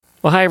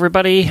Well, hi,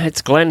 everybody.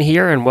 It's Glenn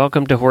here, and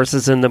welcome to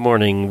Horses in the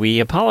Morning.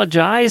 We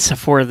apologize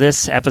for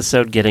this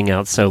episode getting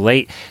out so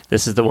late.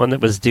 This is the one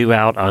that was due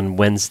out on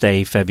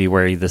Wednesday,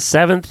 February the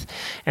 7th,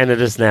 and it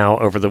is now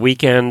over the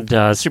weekend,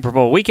 Super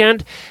Bowl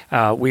weekend.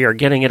 We are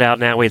getting it out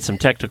now. We had some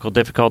technical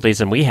difficulties,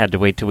 and we had to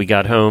wait till we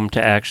got home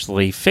to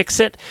actually fix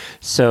it.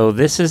 So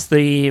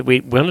we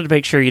wanted to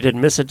make sure you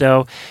didn't miss it,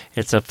 though.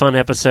 It's a fun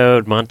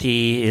episode.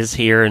 Monty is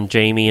here, and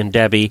Jamie and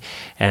Debbie,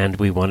 and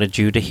we wanted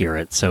you to hear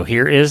it. So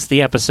here is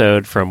the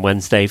episode from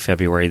Wednesday,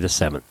 February the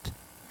 7th.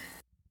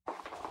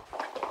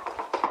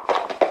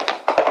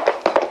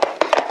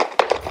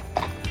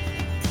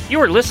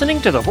 You are listening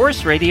to the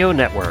Horse Radio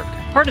Network,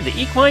 part of the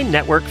Equine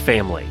Network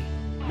family.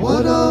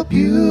 What a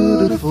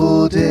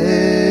beautiful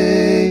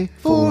day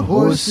for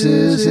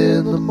horses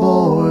in the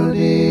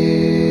morning.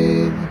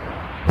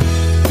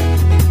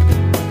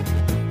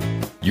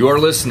 You are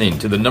listening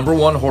to the number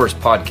one horse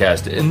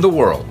podcast in the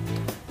world.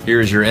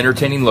 Here is your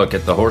entertaining look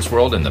at the horse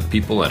world and the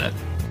people in it.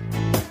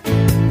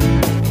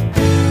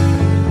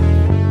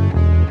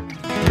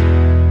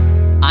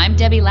 I'm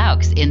Debbie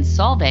Laux in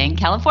Solvang,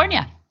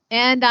 California.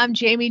 And I'm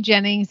Jamie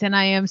Jennings, and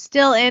I am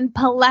still in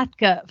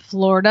Palatka,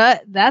 Florida.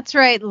 That's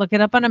right. Look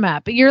it up on a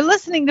map. You're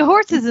listening to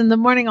Horses in the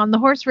Morning on the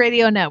Horse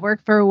Radio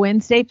Network for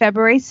Wednesday,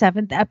 February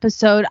 7th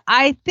episode.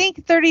 I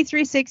think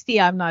 3360.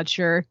 I'm not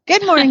sure.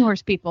 Good morning,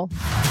 horse people.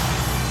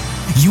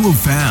 You have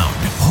found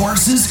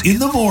Horses in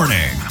the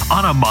Morning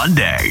on a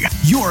Monday.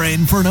 You're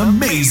in for an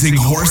amazing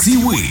horsey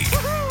week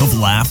of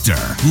laughter,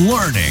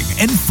 learning,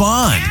 and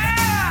fun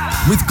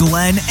with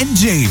Glenn and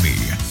Jamie.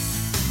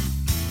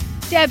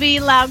 Debbie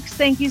Laux,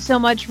 thank you so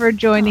much for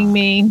joining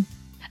me.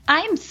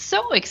 I'm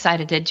so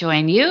excited to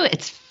join you.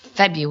 It's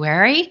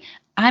February.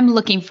 I'm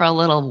looking for a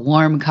little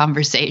warm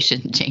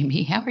conversation,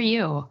 Jamie. How are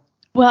you?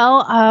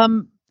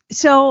 Well,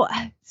 so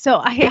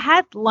I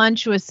had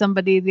lunch with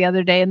somebody the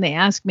other day, and they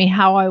asked me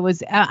how I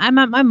was. I'm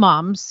at my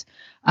mom's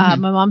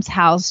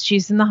house.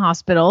 She's in the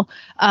hospital,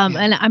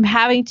 and I'm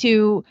having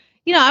to.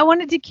 I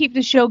wanted to keep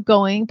the show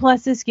going.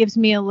 Plus, this gives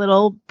me a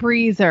little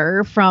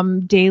breather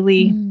from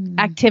daily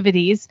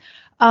activities.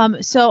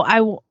 So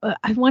I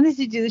wanted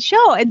to do the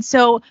show. And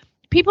so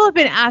people have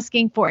been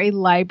asking for a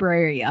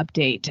library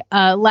update.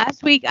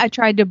 Last week, I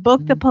tried to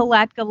book the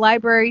Palatka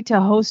Library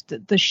to host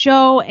the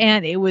show,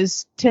 and it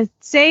was, to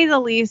say the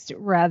least,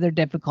 rather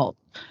difficult.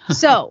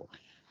 So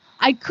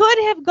I could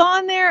have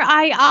gone there.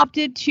 I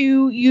opted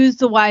to use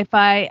the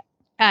Wi-Fi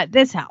at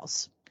this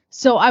house.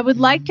 So I would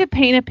like to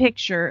paint a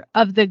picture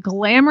of the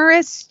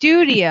glamorous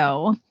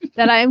studio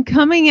that I am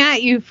coming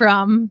at you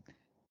from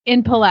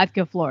in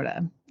Palatka,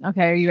 Florida.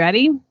 Okay, are you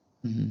ready?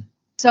 Mm-hmm.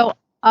 So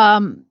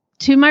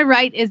to my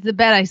right is the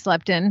bed I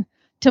slept in.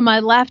 To my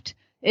left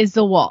is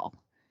the wall.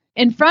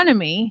 In front of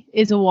me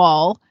is a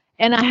wall,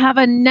 and I have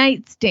a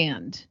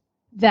nightstand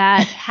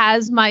that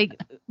has my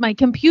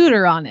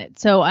computer on it.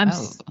 So I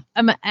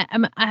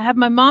have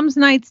my mom's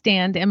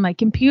nightstand and my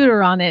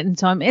computer on it, and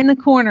so I'm in the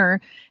corner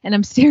and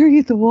I'm staring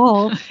at the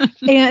wall.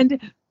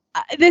 And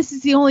this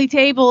is the only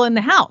table in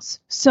the house,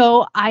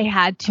 so I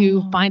had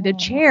to find a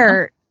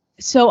chair.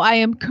 So I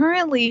am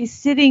currently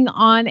sitting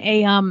on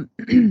a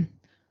well,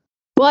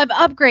 I've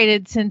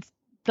upgraded since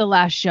the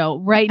last show.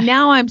 Right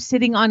now I'm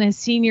sitting on a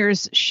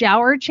senior's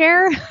shower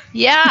chair.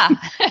 Yeah.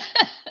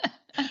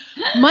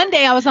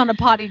 Monday I was on a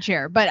potty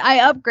chair, but I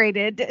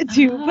upgraded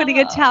to putting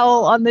a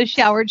towel on the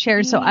shower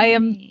chair. So I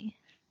am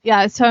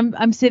so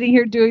I'm sitting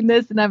here doing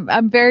this, and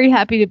I'm very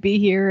happy to be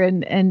here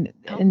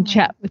and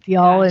chat with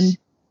y'all. Gosh. And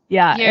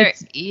yeah,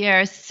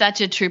 you're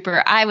such a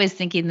trooper. I was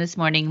thinking this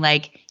morning,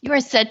 you are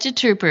such a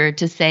trooper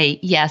to say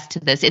yes to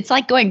this. It's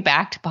like going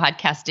back to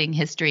podcasting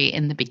history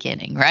in the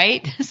beginning,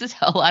 right? This is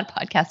how a lot of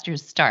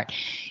podcasters start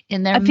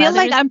in their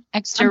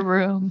extra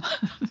room.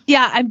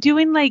 Yeah, I'm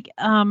doing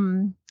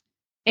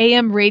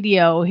AM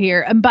radio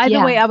here. And by the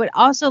way, I would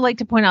also like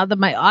to point out that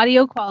my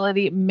audio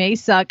quality may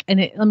suck. And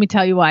let me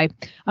tell you why.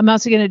 I'm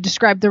also going to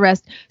describe the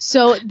rest.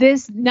 So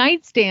this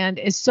nightstand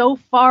is so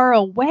far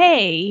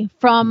away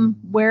from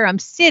where I'm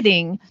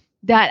sitting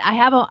that I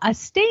have a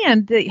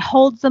stand that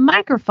holds the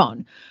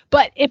microphone.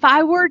 But if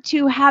I were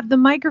to have the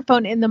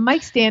microphone in the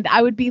mic stand,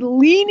 I would be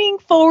leaning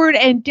forward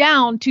and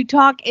down to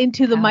talk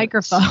into the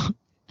microphone.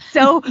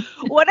 So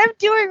what I'm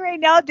doing right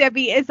now,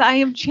 Debbie, is I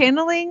am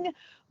channeling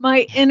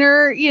my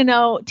inner,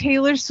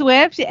 Taylor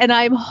Swift, and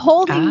I'm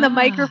holding the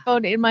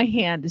microphone in my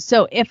hand.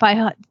 So if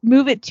I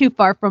move it too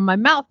far from my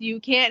mouth, you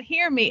can't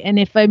hear me. And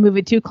if I move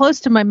it too close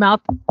to my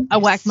mouth, I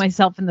whack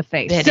myself in the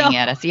face. Spitting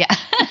at us, yeah.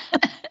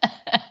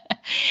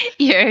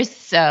 You're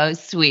so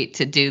sweet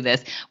to do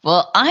this.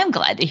 Well, I'm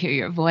glad to hear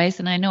your voice,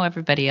 and I know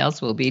everybody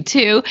else will be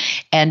too.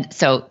 And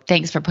so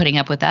thanks for putting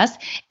up with us.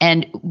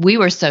 And we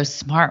were so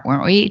smart,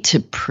 weren't we, to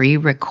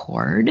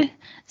pre-record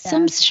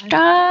some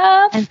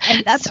stuff. And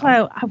that's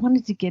why I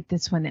wanted to get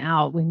this one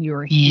out when you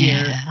were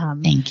here.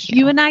 Thank you.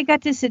 You and I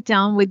got to sit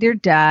down with your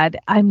dad.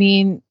 I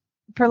mean,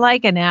 for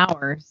an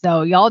hour.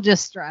 So y'all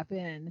just strap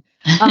in.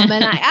 And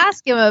I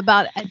asked him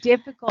about a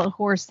difficult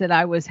horse that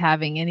I was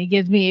having, and he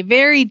gives me a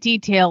very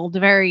detailed,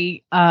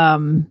 very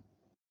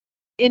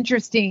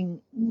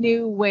interesting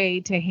new way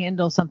to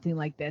handle something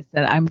like this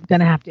that I'm going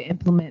to have to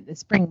implement this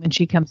spring when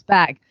she comes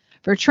back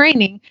for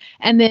training.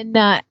 And then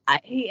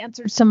he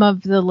answered some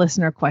of the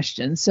listener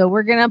questions. So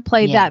we're going to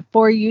play that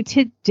for you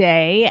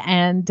today.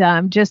 And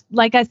just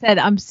like I said,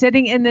 I'm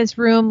sitting in this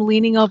room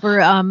leaning over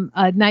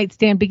a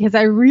nightstand because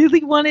I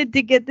really wanted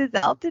to get this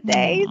out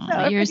today.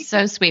 So you're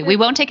so sweet. We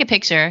won't take a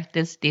picture.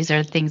 These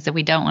are things that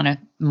we don't want to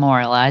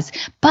memorialize,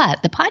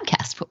 but the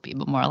podcast will be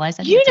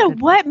memorialized. You know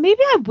what?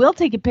 Maybe I will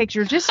take a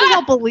picture just so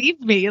you'll believe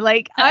me.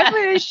 Like, I'm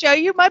going to show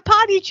you my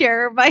potty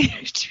chair, my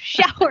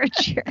shower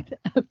chair.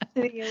 I'm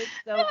sitting in. It's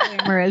so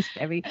glamorous,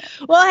 Debbie.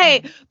 Well,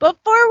 hey,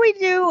 before we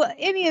do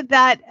any of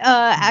that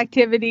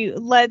activity,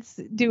 let's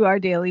do our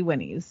daily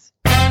Winnies.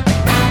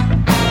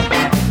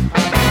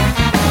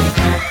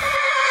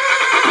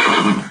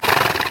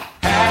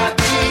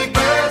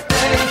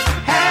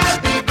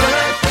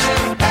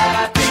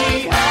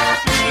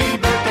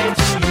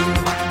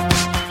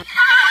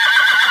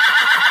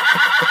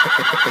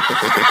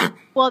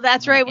 Well,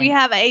 that's right. We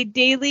have a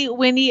daily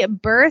Winnie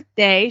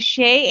birthday.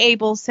 Shay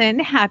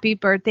Abelson, happy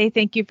birthday.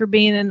 Thank you for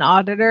being an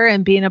auditor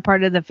and being a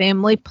part of the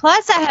family.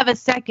 Plus, I have a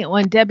second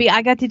one. Debbie,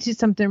 I got to do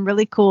something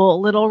really cool.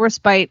 Little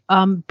respite.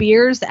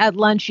 Beers at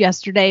lunch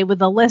yesterday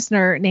with a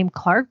listener named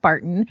Clark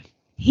Barton.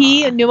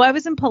 He knew I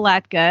was in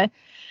Palatka,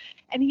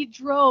 and he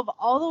drove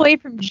all the way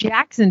from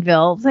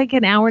Jacksonville. It's like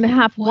an hour and a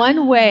half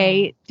one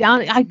way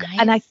down.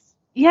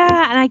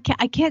 I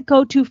can't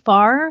go too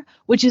far,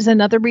 which is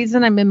another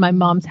reason I'm in my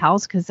mom's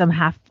house because I'm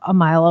half a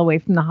mile away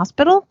from the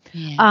hospital.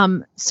 Yeah.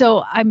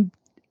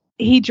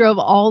 He drove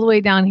all the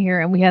way down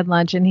here and we had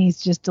lunch and he's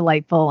just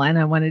delightful. And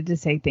I wanted to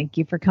say thank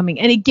you for coming.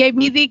 And he gave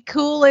me the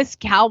coolest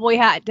cowboy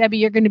hat. Debbie,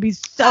 you're going to be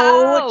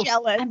so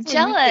jealous. I'm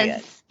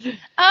jealous.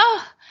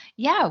 Oh,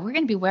 yeah. We're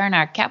going to be wearing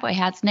our cowboy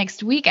hats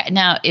next week.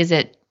 Now, is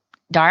it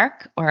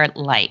dark or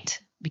light?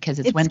 Because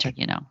it's winter,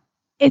 you know.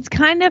 It's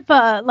kind of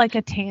like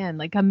a tan,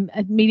 like a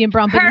medium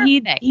brown. But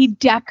he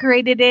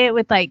decorated it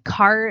with like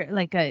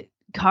a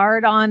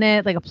card on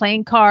it, like a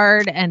playing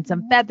card and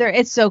some feather.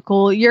 It's so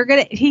cool.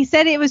 He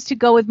said it was to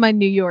go with my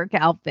New York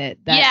outfit.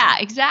 Yeah,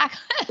 exactly.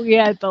 We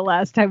had the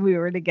last time we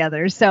were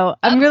together. So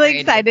I'm really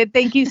excited.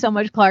 Thank you so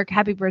much, Clark.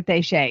 Happy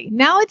birthday, Shay.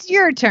 Now it's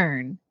your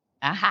turn.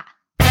 Aha.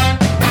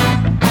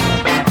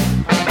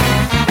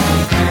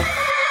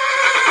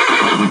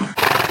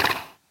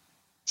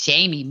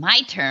 Jamie,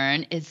 my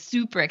turn is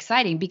super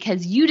exciting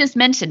because you just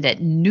mentioned it.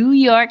 New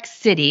York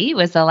City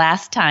was the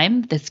last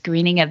time the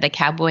screening of The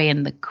Cowboy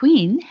and the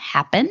Queen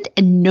happened,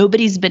 and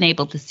nobody's been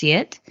able to see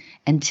it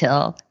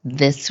until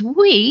this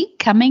week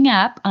coming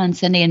up on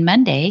Sunday and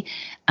Monday.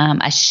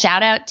 A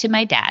shout out to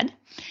my dad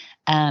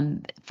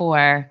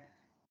for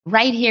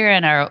right here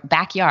in our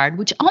backyard,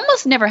 which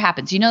almost never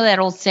happens. You know that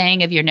old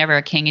saying of you're never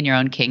a king in your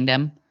own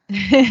kingdom?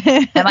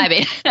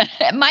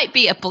 It might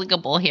be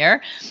applicable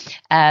here.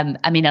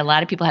 I mean, a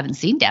lot of people haven't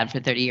seen Dad for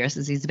 30 years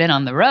since he's been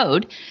on the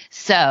road.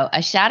 So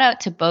a shout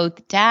out to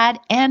both Dad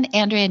and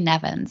Andrea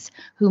Nevins,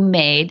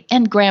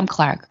 and Graham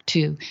Clark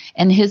too,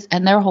 and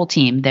their whole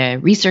team, the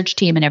research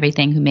team and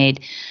everything, who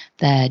made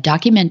the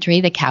documentary,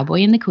 The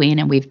Cowboy and the Queen.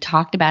 And we've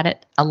talked about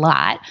it a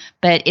lot,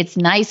 but it's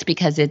nice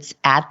because it's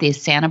at the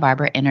Santa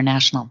Barbara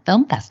International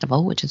Film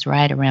Festival, which is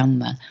right around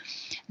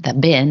the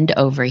bend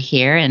over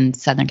here in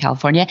Southern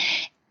California.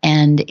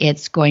 And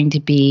it's going to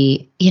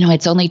be,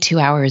 it's only 2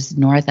 hours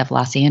north of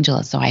Los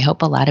Angeles. So I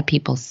hope a lot of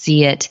people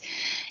see it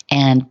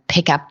and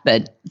pick up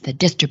the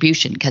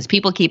distribution, because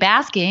people keep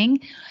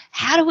asking,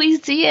 how do we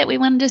see it? We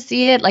wanted to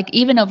see it. Like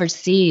even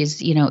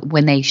overseas,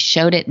 when they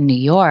showed it in New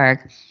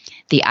York,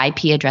 the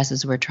IP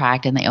addresses were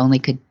tracked and they only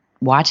could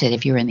watch it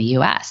if you were in the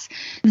U.S.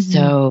 Mm-hmm.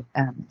 So,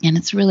 and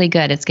it's really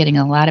good. It's getting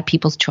a lot of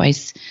People's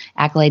Choice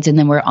accolades. And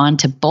then we're on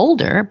to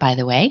Boulder, by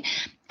the way,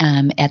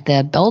 at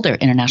the Boulder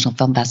International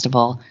Film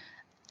Festival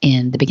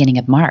in the beginning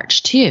of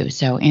March too.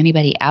 So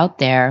anybody out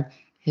there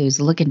who's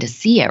looking to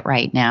see it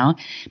right now,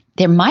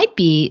 there might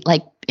be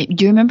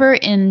do you remember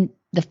in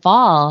the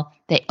fall,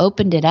 they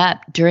opened it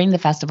up during the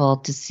festival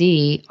to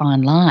see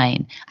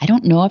online. I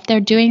don't know if they're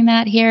doing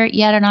that here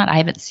yet or not. I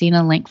haven't seen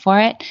a link for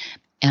it.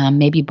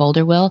 Maybe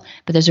Boulder will,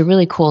 but there's a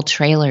really cool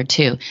trailer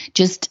too.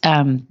 Just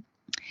have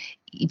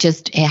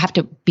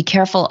to be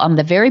careful on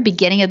the very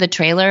beginning of the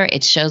trailer.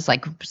 It shows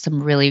like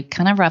some really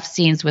kind of rough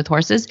scenes with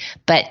horses,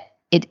 but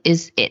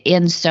it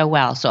ends so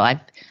well. So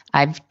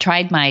I've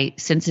tried my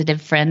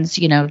sensitive friends,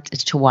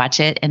 to watch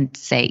it and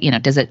say,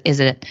 is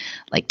it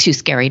like too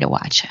scary to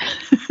watch?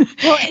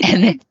 Well,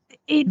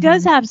 it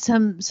does have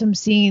some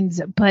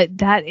scenes, but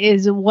that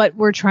is what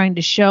we're trying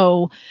to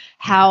show,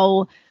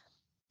 how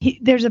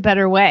there's a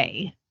better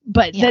way.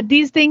 But that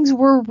these things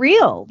were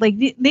real.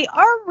 Like they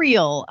are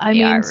real. I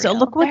mean, so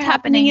look what's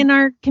happening in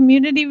our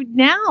community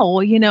now,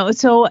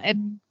 So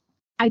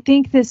I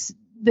think this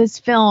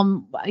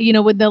film,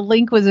 when the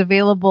link was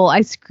available,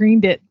 I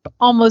screened it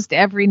almost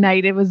every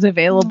night. It was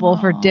available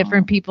for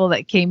different people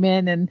that came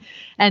in,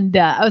 and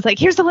I was like,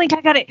 "Here's the link,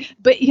 I got it,"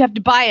 but you have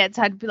to buy it.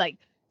 So I'd be like,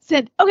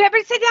 "Okay,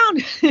 everybody sit down.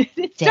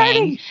 It's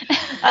starting."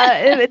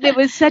 It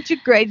was such a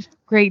great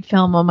great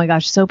film. Oh my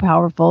gosh, so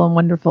powerful and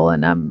wonderful.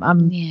 And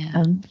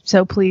I'm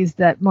so pleased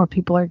that more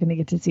people are going to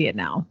get to see it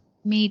now.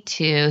 Me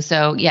too.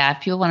 So yeah,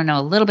 if you want to know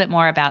a little bit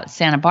more about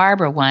Santa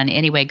Barbara one,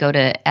 anyway, go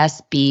to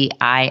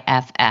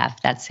SBIFF.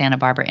 That's Santa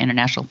Barbara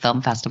International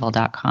Film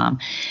Festival.com.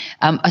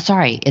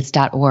 Sorry, it's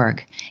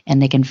 .org,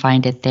 and they can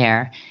find it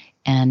there.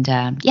 And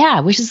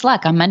wish us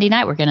luck. On Monday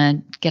night, we're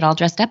going to get all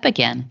dressed up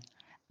again.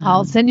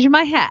 I'll send you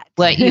my hat.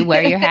 What, you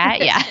wear your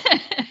hat? Yeah.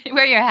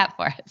 Wear your hat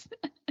for us.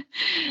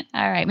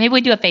 All right. Maybe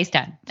we do a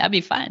FaceTime. That'd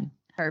be fun.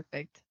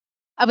 Perfect.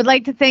 I would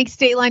like to thank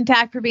State Line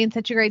Tack for being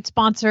such a great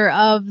sponsor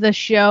of the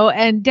show.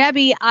 And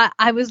Debbie,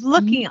 I was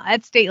looking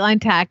at State Line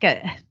Tack.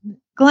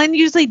 Glenn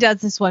usually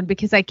does this one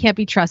because I can't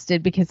be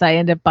trusted because I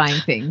end up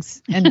buying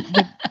things. And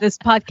this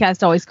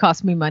podcast always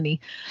costs me money.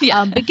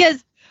 Yeah.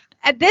 Because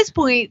at this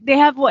point, they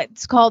have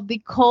what's called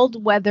the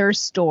cold weather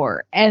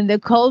store. And the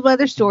cold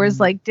weather store is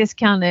like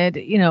discounted,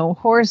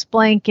 horse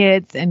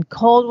blankets and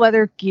cold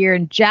weather gear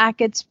and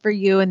jackets for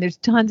you. And there's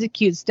tons of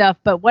cute stuff.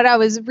 But what I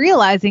was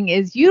realizing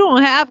is you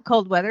don't have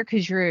cold weather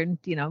because you're in,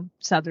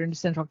 southern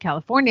central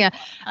California.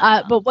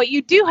 But what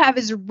you do have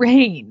is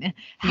rain.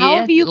 How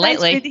have you guys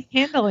been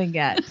handling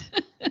it?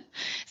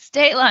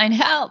 State Line,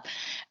 help.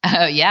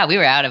 Oh, yeah, we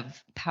were out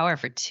of power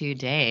for 2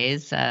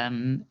 days.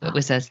 It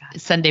was a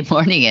Sunday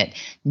morning at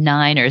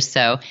 9 or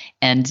so.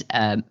 And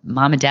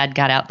Mom and Dad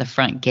got out the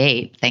front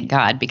gate, thank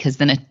God, because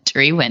then a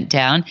tree went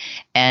down.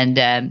 And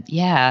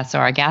so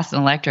our gas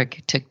and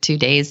electric took 2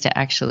 days to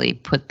actually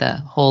put the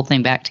whole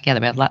thing back together.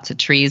 We have lots of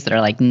trees that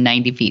are like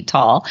 90 feet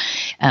tall,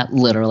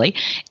 literally.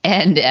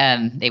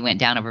 And they went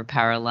down over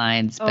power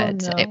lines.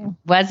 But it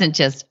wasn't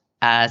just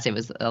us. It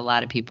was a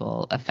lot of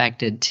people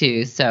affected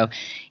too. So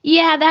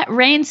yeah, that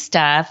rain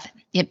stuff,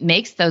 it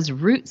makes those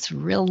roots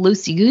real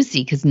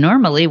loosey-goosey because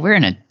normally we're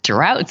in a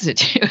drought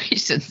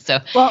situation. So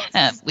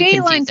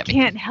State Line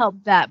can't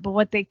help that, but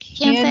what they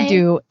can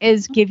do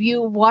is give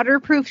you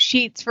waterproof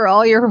sheets for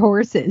all your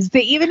horses.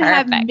 They even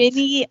have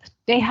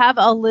they have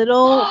a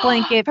little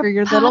blanket for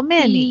your little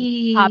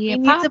mini. Poppy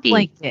needs a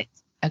blanket.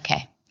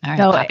 Okay. All right.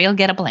 So Poppy will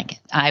get a blanket.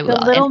 I will.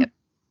 Little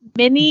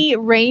mini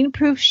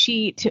rainproof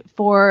sheet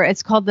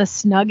it's called the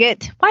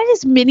Snugget. Why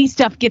does mini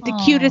stuff get the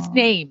cutest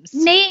names?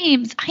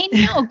 I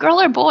know,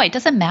 girl or boy,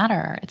 doesn't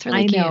matter. It's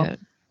really cute.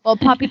 Well,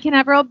 Poppy can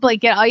have her own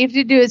blanket. All you have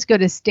to do is go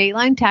to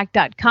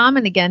statelinetack.com.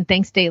 And again,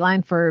 thanks State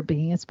Line for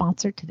being a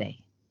sponsor today.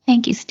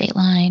 Thank you, State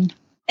Line.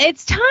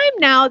 It's time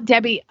now,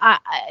 Debbie,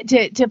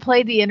 to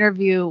play the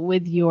interview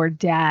with your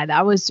dad.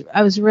 I was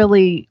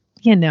really,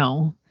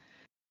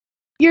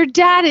 your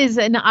dad is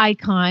an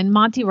icon,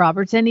 Monty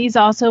Roberts, and he's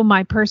also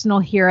my personal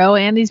hero,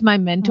 and he's my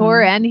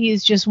mentor, and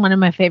he's just one of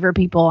my favorite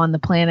people on the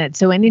planet.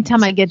 So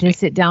anytime I get to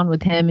sit down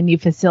with him and you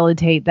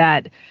facilitate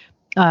that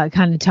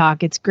kind of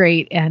talk, it's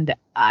great. And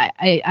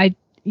I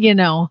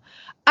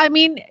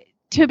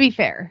to be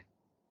fair,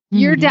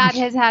 your dad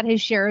has had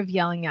his share of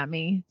yelling at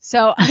me.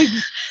 So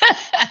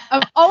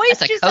I'm always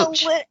just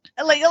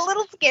a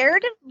little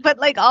scared, but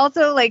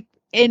also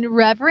in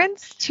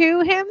reverence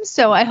to him.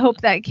 So I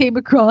hope that came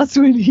across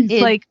when he's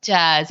it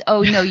does.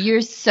 Oh no,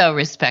 you're so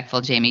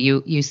respectful, Jamie.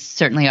 You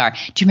certainly are. Do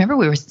you remember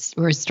we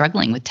were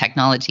struggling with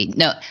technology?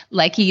 No,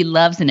 he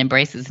loves and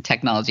embraces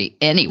technology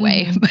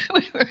anyway. But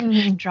we were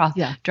dropped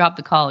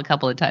the call a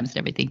couple of times and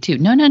everything too.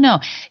 No.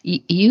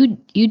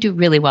 You do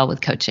really well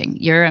with coaching.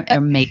 You're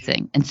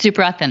amazing and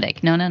super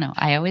authentic. No.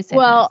 I always say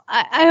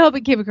I hope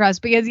it came across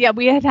because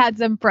we had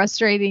some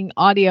frustrating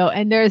audio,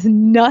 and there's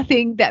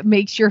nothing that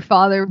makes your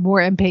father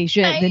more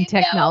impatient than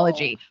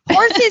technology.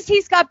 Horses,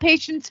 he's got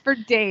patience for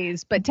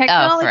days, but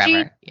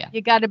technology, you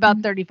got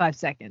about 35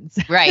 seconds.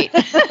 Right.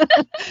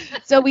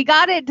 So we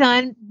got it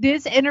done.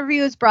 This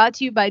interview is brought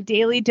to you by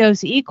Daily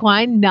Dose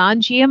Equine,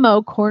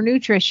 non-GMO core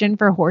nutrition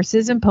for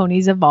horses and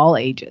ponies of all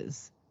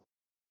ages.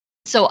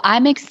 So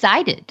I'm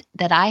excited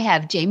that I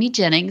have Jamie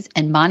Jennings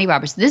and Monty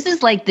Roberts. This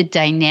is like the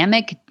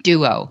dynamic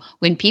duo.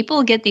 When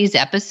people get these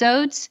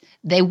episodes,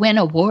 they win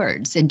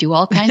awards and do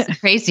all kinds of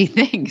crazy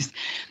things.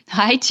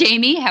 Hi,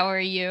 Jamie. How are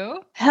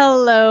you?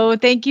 Hello.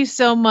 Thank you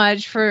so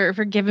much for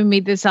giving me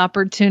this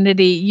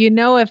opportunity.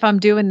 If I'm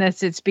doing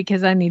this, it's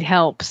because I need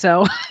help.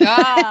 So,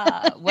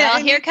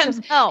 here comes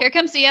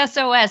the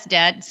SOS,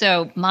 Dad.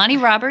 So Monty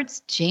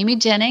Roberts, Jamie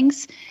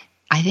Jennings.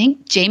 I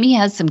think Jamie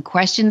has some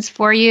questions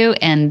for you,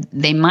 and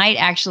they might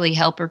actually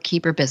help her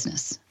keep her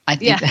business. I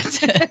think that's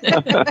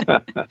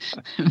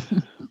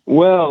it.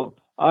 Well,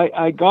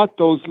 I got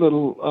those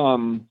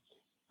little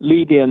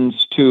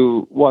lead-ins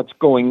to what's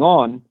going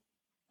on.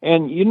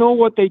 And you know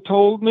what they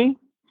told me?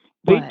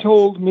 They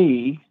told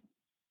me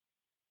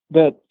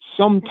that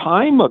some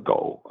time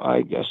ago,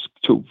 I guess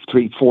 2,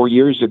 3, 4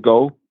 years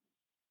ago,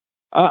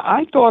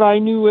 I thought I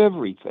knew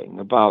everything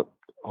about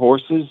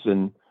horses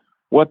and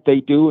what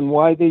they do and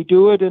why they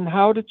do it and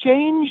how to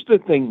change the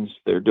things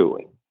they're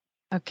doing.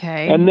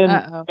 Okay. And then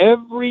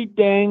every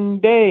dang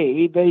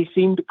day, they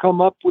seem to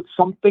come up with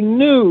something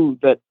new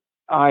that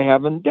I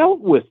haven't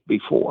dealt with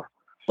before.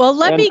 Well,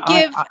 let And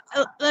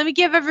me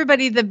give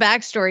everybody the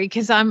backstory,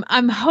 because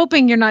I'm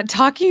hoping you're not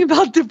talking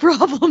about the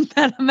problem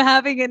that I'm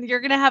having and you're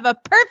going to have a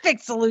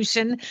perfect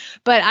solution.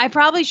 But I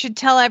probably should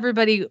tell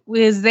everybody,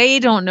 because they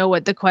don't know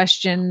what the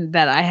question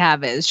that I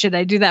have is. Should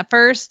I do that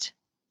first?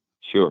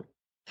 Sure.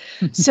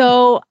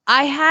 So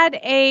I had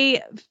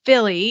a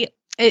filly.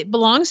 It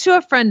belongs to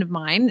a friend of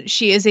mine.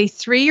 She is a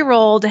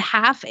 3-year-old,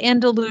 half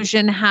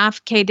Andalusian,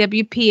 half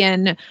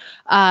KWPN,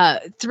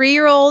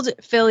 3-year-old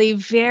filly,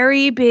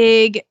 very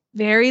big,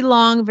 very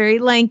long, very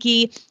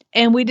lanky.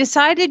 And we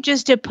decided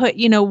just to put,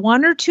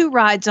 1 or 2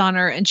 rides on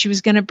her, and she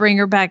was going to bring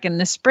her back in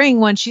the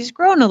spring when she's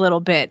grown a little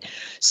bit.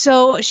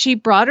 So she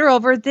brought her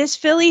over. This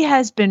filly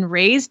has been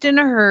raised in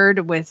a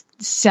herd with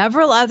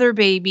several other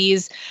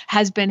babies,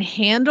 has been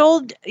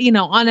handled,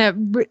 on a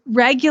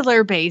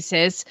regular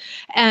basis.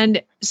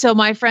 And so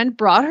my friend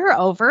brought her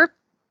over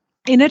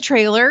in a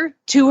trailer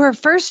to her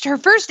first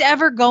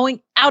ever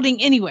going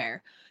outing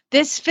anywhere.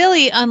 This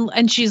filly,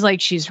 and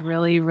she's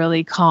really,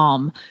 really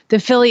calm. The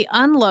filly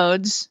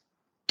unloads,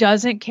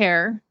 doesn't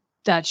care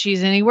that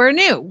she's anywhere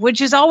new,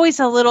 which is always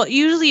a little,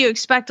 usually you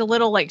expect a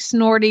little like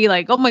snorty,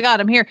 like, oh my God,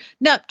 I'm here.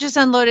 Nope, just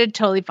unloaded,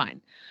 totally fine.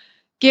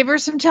 Give her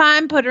some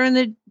time, put her in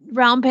the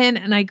round pen,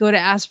 and I go to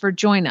ask for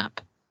join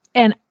up.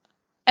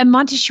 And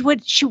Monty,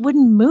 she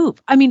wouldn't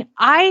move. I mean,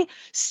 I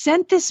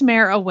sent this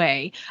mare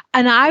away,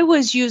 and I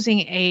was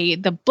using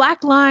the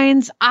black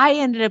lines. I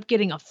ended up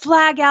getting a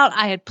flag out.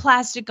 I had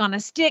plastic on a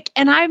stick,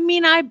 and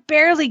I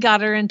barely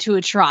got her into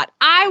a trot.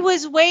 I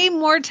was way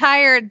more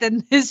tired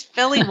than this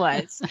filly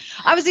was.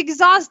 I was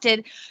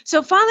exhausted.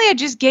 So finally, I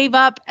just gave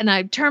up, and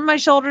I turned my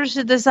shoulders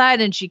to the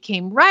side, and she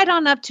came right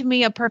on up to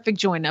me, a perfect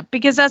join up,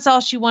 because that's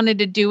all she wanted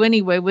to do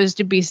anyway, was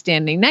to be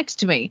standing next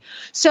to me.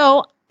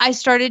 So I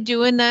started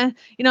doing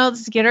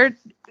let's get her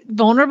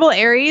vulnerable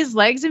areas,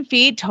 legs and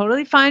feet,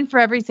 totally fine for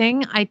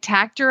everything. I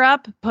tacked her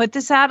up, put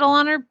the saddle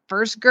on her,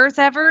 first girth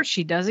ever.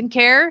 She doesn't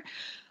care.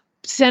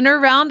 Sent her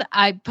around.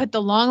 I put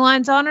the long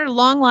lines on her,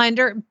 long lined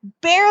her,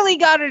 barely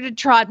got her to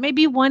trot,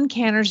 maybe 1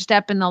 canter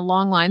step in the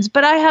long lines,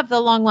 but I have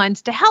the long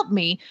lines to help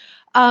me.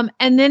 And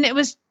then it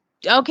was,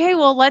 okay,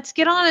 well, let's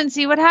get on and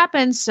see what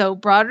happens. So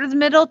brought her to the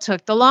middle,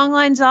 took the long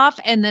lines off,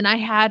 and then I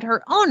had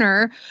her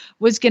owner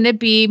was going to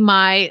be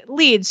my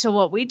lead. So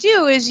what we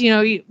do is,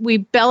 we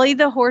belly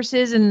the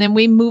horses and then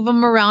we move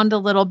them around a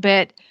little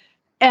bit.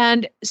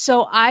 And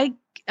so I'm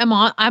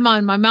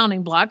on my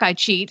mounting block. I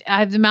cheat. I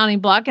have the mounting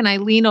block and I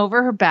lean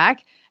over her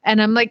back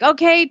and I'm like,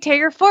 okay, take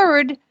her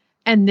forward.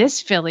 And this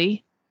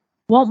filly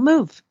won't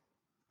move,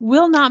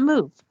 will not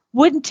move.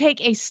 Wouldn't take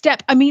a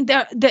step. I mean,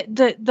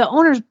 the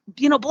owner's,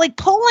 like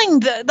pulling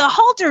the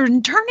halter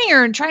and turning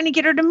her and trying to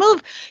get her to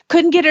move.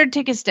 Couldn't get her to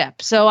take a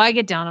step. So I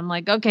get down. I'm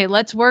like, okay,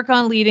 let's work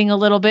on leading a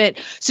little bit.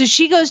 So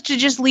she goes to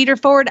just lead her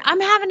forward.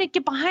 I'm having to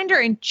get behind her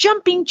and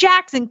jumping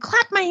jacks and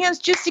clap my hands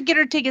just to get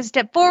her to take a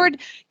step forward.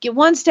 Get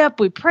 1 step.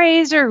 We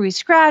praise her. We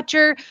scratch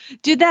her.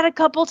 Do that a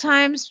couple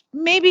times.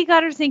 Maybe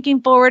got her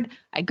thinking forward.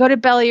 I go to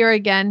belly her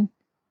again.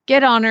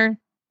 Get on her.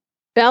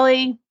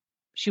 Belly.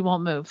 She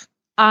won't move.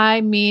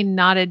 I mean,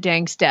 not a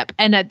dang step.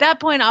 And at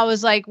that point, I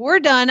was like, we're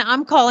done.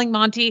 I'm calling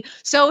Monty.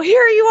 So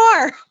here you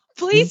are.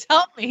 Please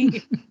help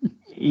me.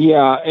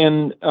 Yeah.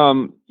 And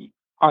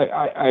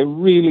I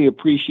really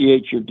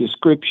appreciate your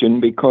description,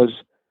 because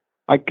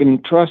I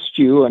can trust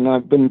you, and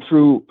I've been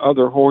through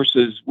other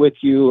horses with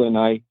you, and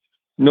I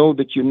know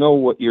that you know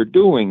what you're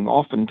doing.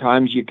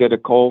 Oftentimes you get a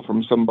call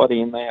from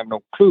somebody and they have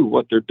no clue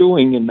what they're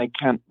doing, and they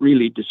can't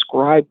really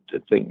describe the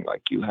thing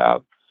like you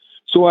have.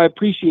 So I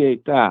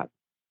appreciate that.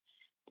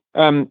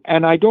 And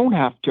I don't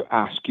have to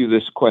ask you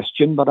this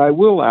question, but I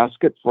will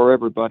ask it for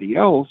everybody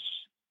else.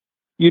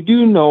 You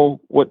do know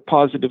what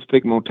positive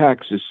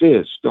thigmotaxis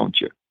is,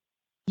 don't you?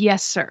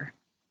 Yes, sir.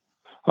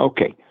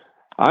 Okay.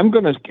 I'm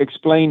going to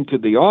explain to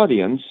the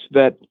audience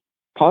that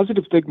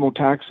positive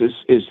thigmotaxis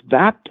is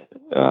that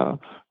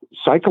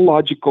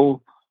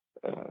psychological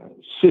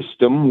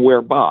system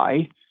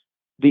whereby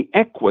the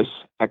equus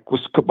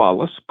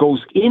caballus,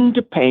 goes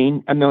into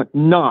pain and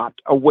not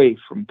away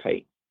from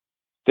pain.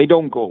 They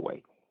don't go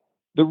away.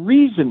 The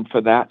reason for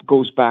that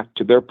goes back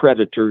to their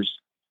predators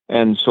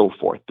and so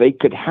forth. They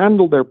could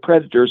handle their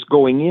predators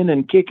going in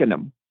and kicking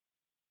them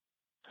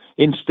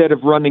instead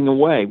of running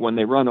away. When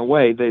they run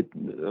away,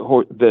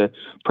 the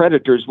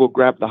predators will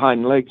grab the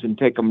hind legs and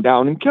take them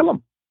down and kill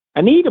them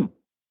and eat them.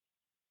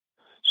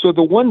 So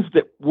the ones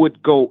that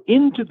would go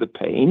into the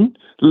pain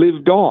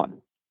lived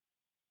on.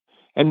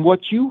 And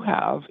what you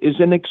have is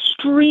an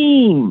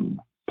extreme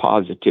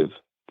positive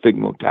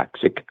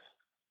thigmotaxic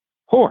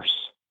horse,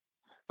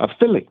 a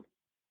filly.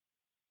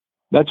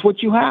 That's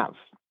what you have.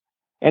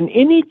 And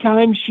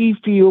anytime she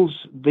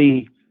feels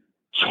the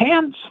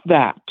chance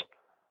that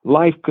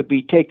life could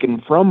be taken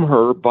from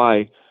her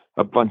by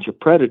a bunch of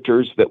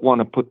predators that want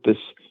to put this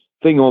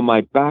thing on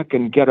my back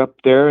and get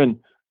up there, and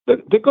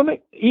they're going to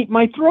eat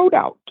my throat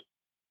out.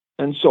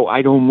 And so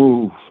I don't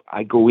move.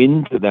 I go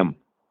into them.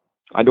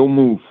 I don't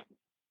move.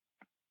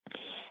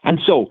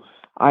 And so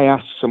I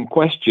asked some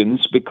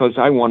questions because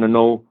I want to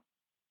know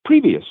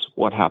previous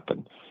what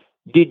happened.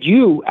 Did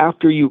you,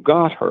 after you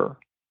got her,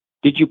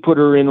 Did you put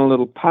her in a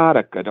little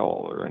paddock at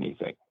all or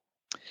anything?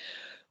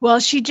 Well,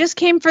 she just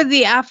came for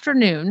the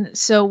afternoon.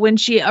 So when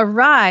she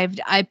arrived,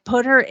 I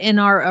put her in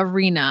our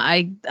arena.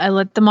 I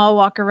let them all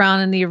walk around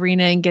in the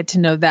arena and get to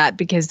know that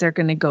because they're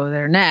going to go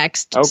there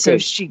next. Okay. So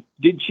she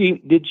did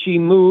she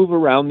move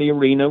around the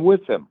arena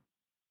with them?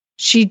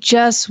 She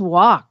just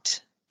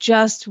walked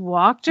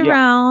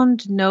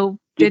around. No,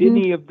 Did didn't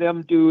any of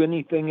them do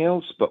anything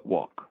else but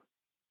walk?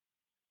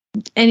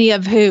 any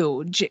of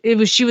who?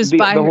 She was The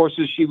by her.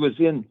 horses she was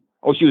in.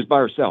 Oh, she was by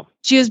herself.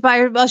 She was by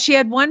her. Well, she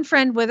had one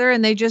friend with her,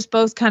 and they just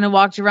both kind of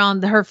walked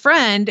around. Her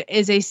friend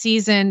is a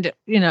seasoned,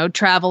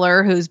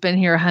 traveler who's been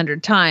here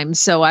 100 times.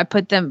 So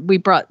we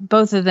brought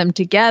both of them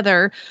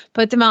together,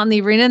 put them out in the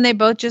arena, and they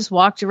both just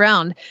walked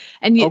around.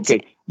 And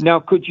Okay.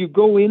 Now, could you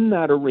go in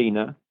that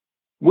arena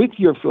with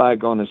your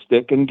flag on a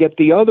stick and get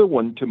the other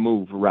one to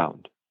move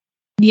around?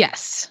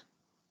 Yes.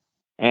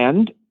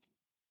 And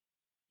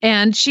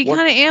she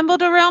kind of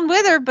ambled around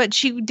with her, but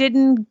she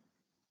didn't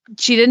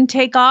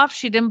take off.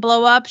 She didn't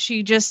blow up.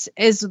 She just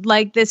is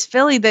like this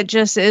filly that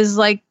just is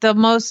like the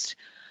most,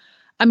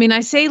 I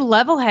say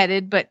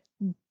level-headed, but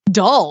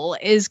dull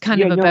is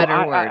kind of a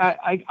better word.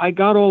 I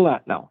got all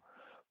that now.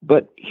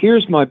 But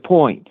here's my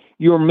point.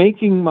 You're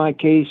making my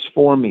case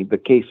for me, the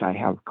case I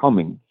have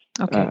coming.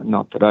 Okay.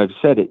 Not that I've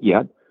said it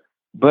yet.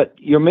 But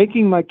you're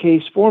making my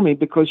case for me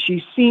because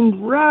she seemed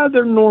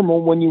rather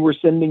normal when you were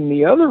sending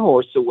the other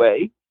horse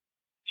away.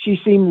 She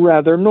seemed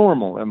rather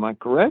normal. Am I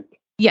correct?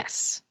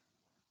 Yes.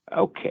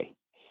 Okay.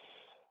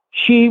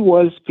 She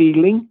was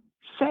feeling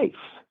safe.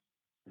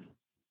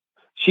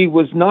 She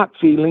was not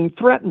feeling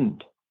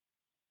threatened.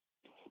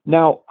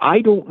 Now,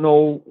 I don't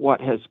know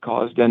what has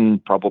caused,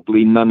 and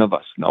probably none of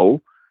us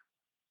know,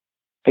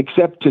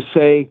 except to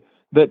say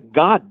that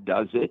God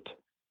does it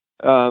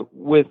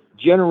with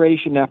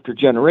generation after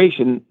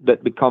generation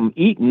that become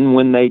eaten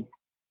when they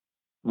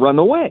run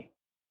away.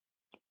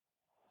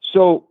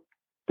 So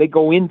they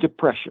go into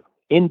pressure,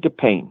 into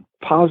pain,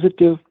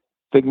 positive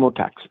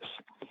phygmotaxis.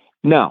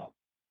 Now,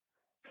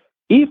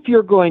 if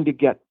you're going to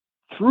get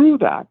through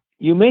that,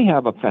 you may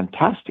have a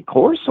fantastic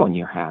horse on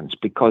your hands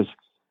because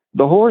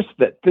the horse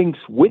that thinks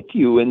with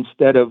you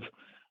instead of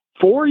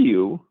for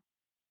you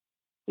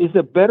is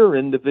a better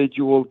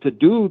individual to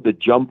do the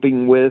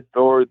jumping with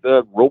or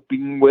the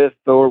roping with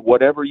or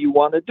whatever you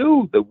want to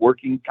do, the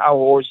working cow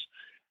horse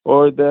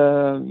or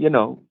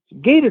the,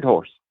 gaited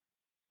horse.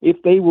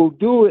 If they will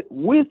do it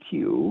with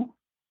you,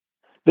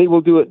 they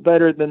will do it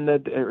better than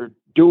they're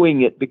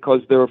doing it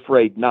because they're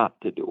afraid not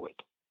to do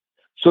it.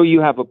 So you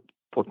have a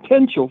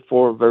potential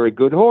for a very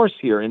good horse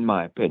here, in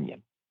my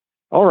opinion.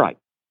 All right.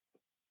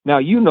 Now,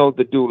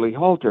 the dually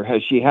halter.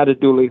 Has she had a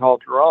dually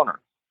halter on her?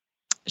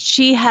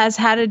 She has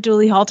had a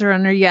dually halter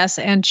on her, yes,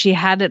 and she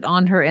had it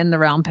on her in the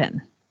round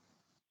pen.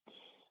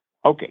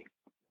 Okay.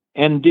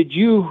 And did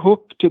you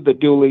hook to the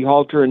dually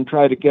halter and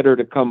try to get her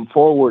to come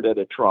forward at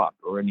a trot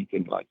or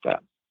anything like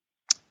that?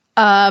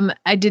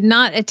 I did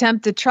not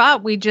attempt the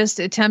trot. We just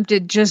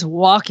attempted just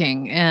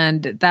walking,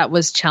 and that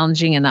was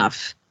challenging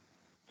enough.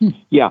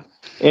 Yeah.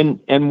 And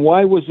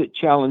why was it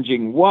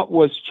challenging? What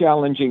was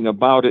challenging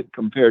about it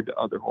compared to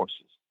other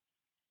horses?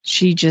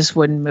 She just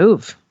wouldn't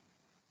move.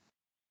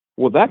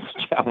 Well, that's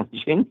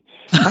challenging.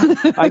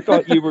 I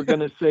thought you were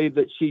going to say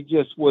that she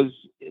just was,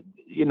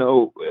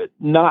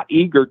 not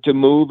eager to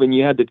move and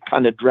you had to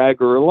kind of drag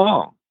her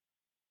along.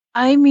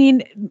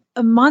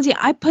 Monty,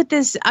 I put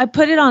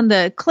it on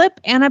the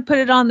clip and I put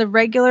it on the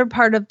regular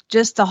part of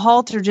just the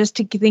halter just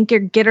to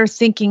get her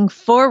thinking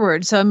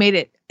forward. So I made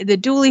it the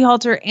dually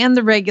halter and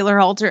the regular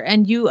halter,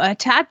 and you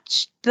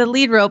attach the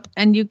lead rope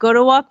and you go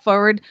to walk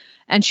forward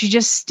and she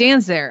just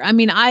stands there.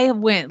 I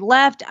went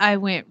left, I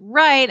went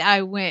right,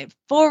 I went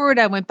forward,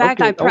 I went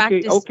back. I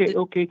practiced.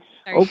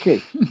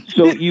 Okay.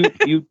 So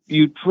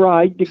you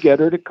tried to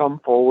get her to come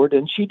forward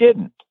and she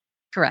didn't.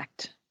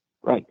 Correct.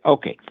 Right.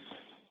 Okay.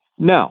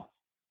 Now,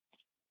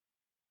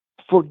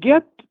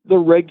 forget the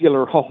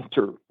regular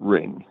halter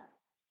ring.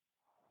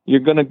 You're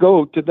going to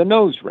go to the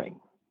nose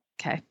ring.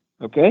 Okay.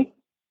 Okay?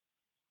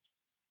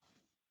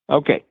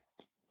 Okay.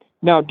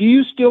 Now, do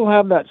you still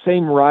have that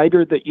same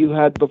rider that you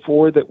had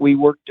before that we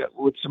worked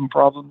with some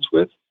problems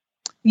with?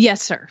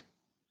 Yes, sir.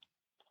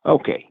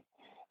 Okay.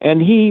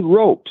 And he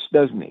ropes,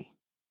 doesn't he?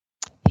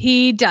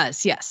 He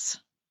does, yes.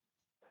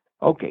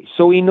 Okay.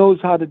 So he knows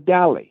how to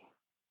dally.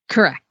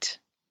 Correct.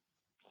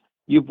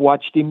 You've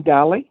watched him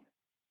dally?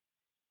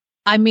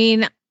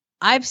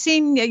 I've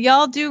seen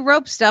y'all do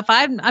rope stuff.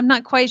 I'm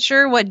not quite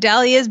sure what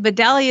dally is, but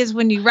dally is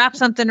when you wrap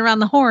something around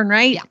the horn,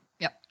 right? Yeah.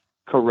 Yep.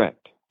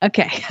 Correct.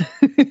 Okay.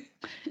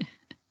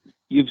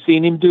 You've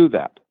seen him do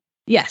that?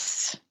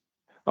 Yes.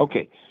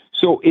 Okay.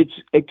 So it's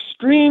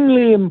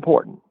extremely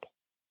important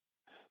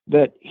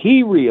that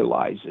he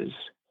realizes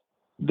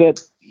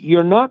that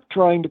you're not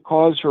trying to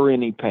cause her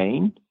any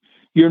pain.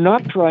 You're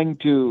not trying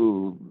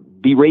to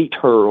berate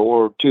her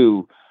or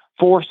to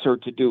force her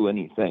to do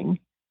anything.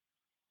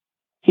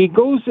 He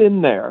goes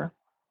in there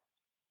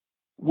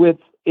with,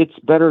 it's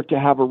better to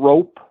have a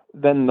rope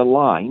than the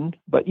line,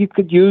 but you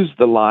could use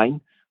the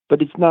line,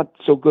 but it's not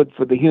so good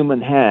for the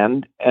human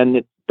hand, and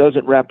it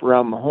doesn't wrap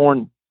around the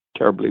horn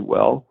terribly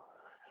well.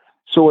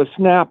 So a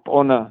snap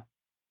on a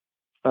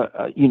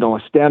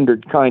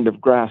standard kind of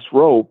grass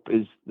rope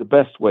is the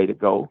best way to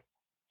go.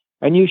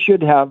 And you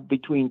should have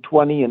between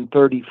 20 and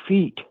 30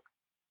 feet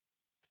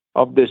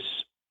of this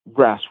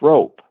grass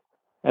rope.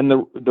 And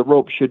the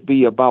rope should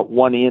be about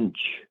 1 inch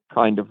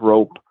kind of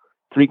rope,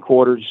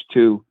 3/4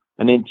 to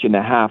 1.5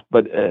 inches,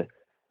 but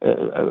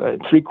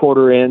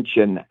 3/4 inch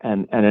and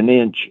 1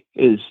 inch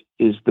is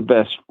the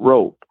best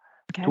rope.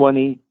 Okay.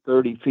 20,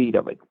 30 feet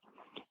of it.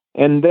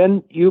 And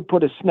then you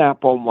put a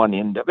snap on one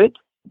end of it.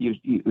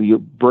 You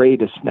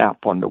braid a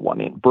snap onto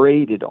one end.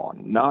 Braid it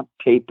on, not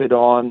tape it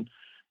on,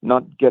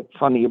 not get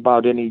funny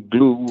about any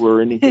glue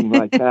or anything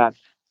like that.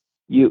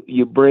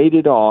 You braid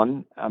it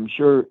on. I'm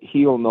sure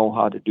he'll know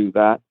how to do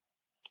that.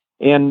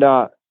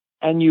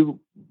 And you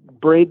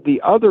braid the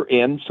other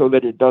end so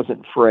that it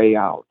doesn't fray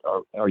out.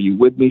 Are you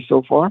with me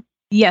so far?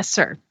 Yes,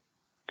 sir.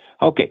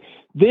 Okay.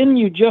 Then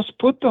you just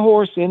put the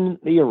horse in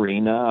the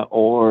arena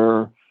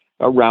or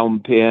a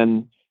round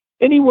pen.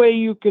 Any way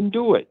you can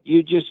do it.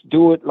 You just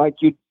do it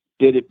like you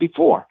did it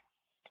before.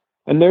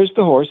 And there's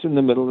the horse in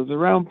the middle of the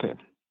round pen.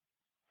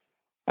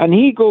 And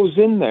he goes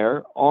in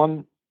there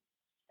on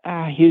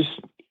his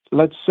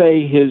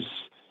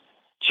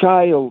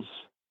child's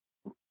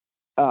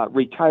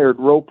retired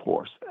rope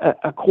horse,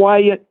 a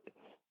quiet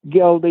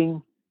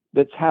gelding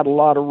that's had a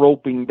lot of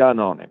roping done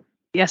on him.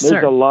 Yes,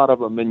 There's sir. a lot of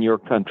them in your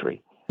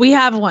country. We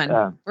have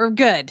one. We're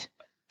good.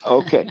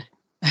 Okay.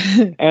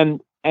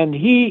 And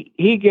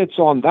he gets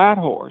on that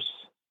horse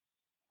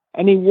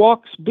and he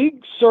walks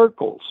big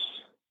circles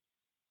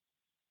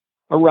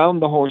around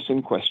the horse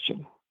in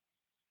question.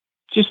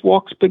 Just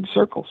walks big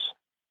circles.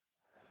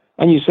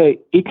 And you say,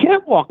 he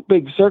can't walk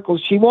big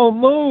circles. She won't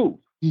move.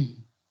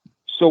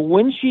 So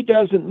when she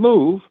doesn't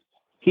move,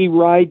 he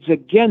rides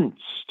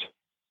against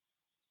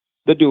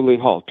the dually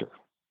halter.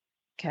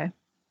 Okay.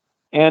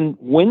 And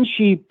when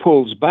she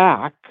pulls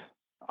back,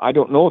 I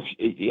don't know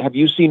have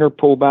you seen her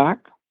pull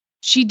back?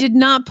 She did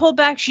not pull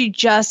back. She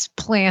just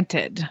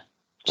planted,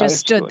 just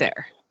stood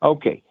there.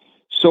 Okay.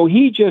 So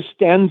he just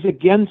stands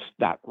against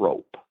that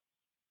rope.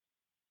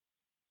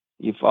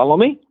 You follow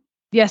me?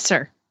 Yes,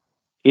 sir.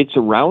 It's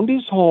around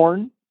his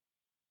horn,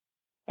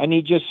 and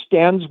he just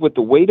stands with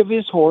the weight of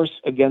his horse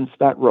against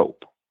that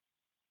rope.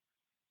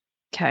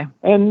 Okay.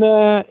 And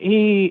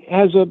he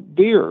has a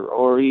beer,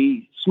 or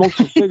he smokes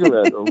a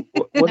cigarette, or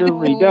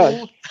whatever he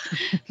does.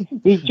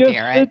 He just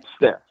sits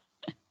there.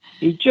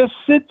 He just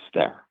sits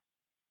there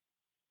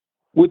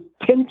with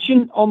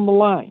tension on the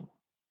line.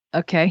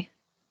 Okay.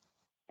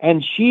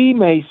 And she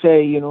may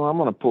say, I'm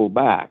going to pull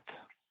back.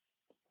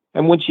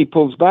 And when she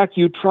pulls back,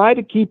 you try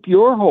to keep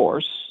your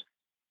horse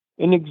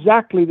in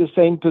exactly the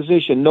same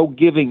position, no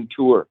giving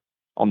to her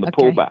on the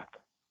pullback.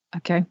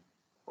 Okay.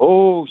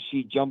 Oh,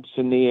 she jumps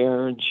in the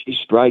air and she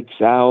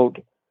strikes out,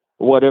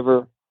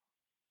 whatever.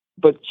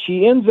 But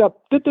she ends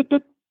up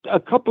a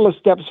couple of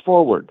steps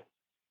forward.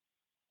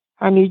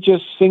 And he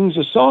just sings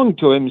a song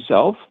to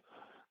himself,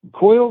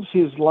 coils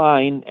his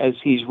line as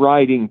he's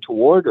riding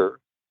toward her,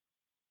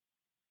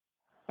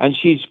 and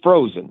she's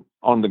frozen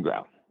on the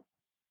ground.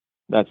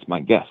 That's my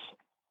guess.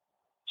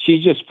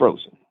 She's just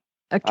frozen.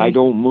 Okay. I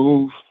don't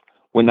move.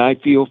 When I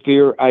feel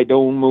fear, I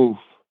don't move.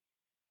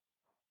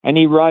 And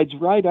he rides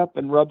right up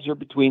and rubs her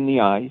between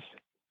the eyes,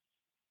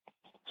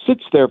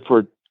 sits there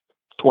for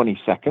 20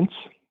 seconds,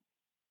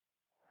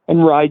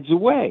 and rides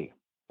away.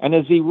 And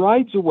as he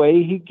rides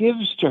away, he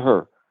gives to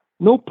her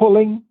no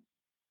pulling,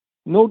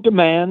 no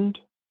demand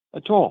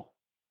at all.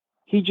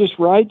 He just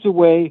rides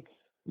away,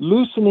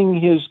 loosening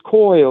his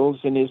coils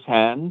in his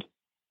hand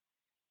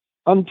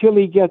until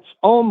he gets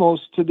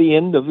almost to the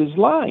end of his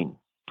line,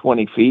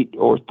 20 feet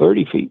or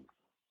 30 feet,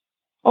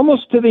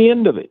 almost to the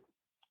end of it.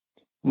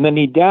 And then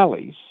he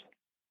dallies,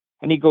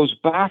 and he goes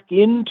back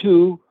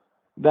into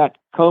that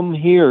come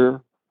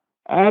here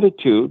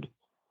attitude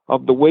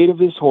of the weight of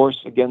his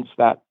horse against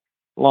that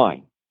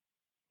line.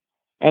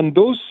 And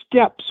those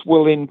steps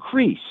will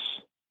increase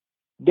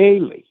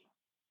daily.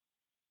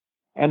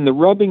 And the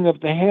rubbing of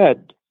the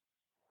head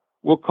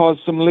will cause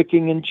some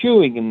licking and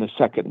chewing in the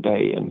second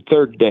day and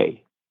third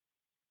day.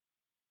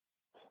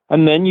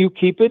 And then you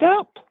keep it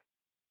up.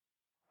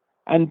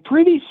 And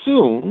pretty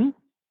soon,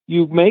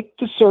 you make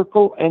the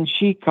circle and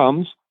she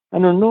comes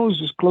and her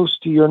nose is close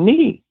to your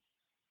knee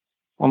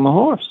on the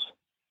horse.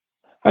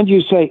 And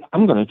you say,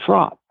 I'm going to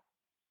trot.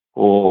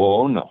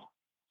 Oh, no,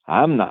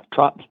 I'm not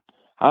trotting.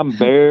 I'm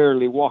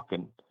barely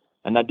walking.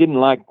 And I didn't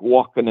like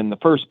walking in the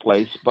first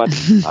place, but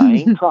I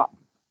ain't trotting.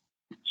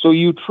 So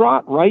you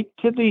trot right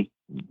to the,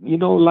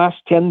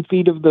 last 10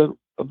 feet of the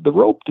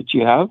rope that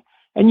you have,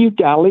 and you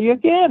dally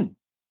again.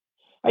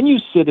 And you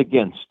sit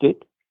against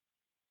it.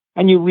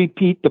 And you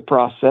repeat the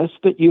process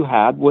that you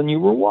had when you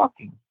were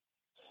walking.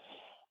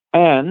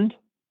 And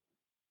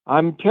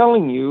I'm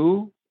telling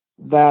you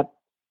that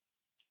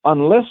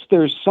unless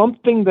there's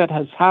something that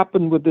has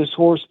happened with this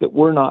horse that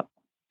we're not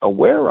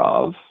aware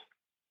of,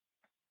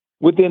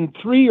 within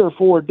 3 or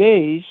 4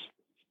 days,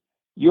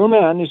 your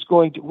man is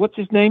going to, what's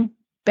his name?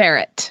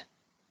 Barrett.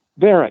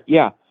 Barrett,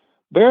 yeah.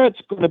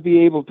 Barrett's going to be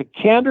able to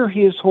canter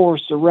his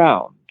horse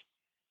around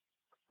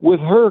with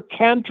her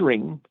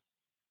cantering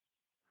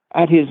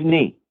at his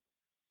knee.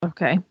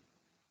 Okay.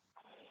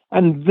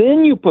 And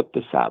then you put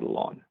the saddle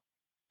on.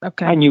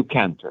 Okay. And you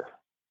canter.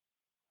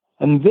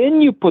 And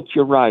then you put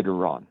your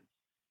rider on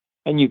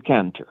and you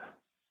canter.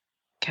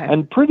 Okay.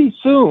 And pretty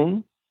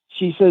soon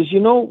she says,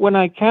 when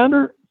I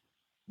canter,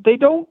 they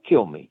don't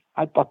kill me.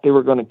 I thought they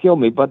were going to kill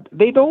me, but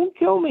they don't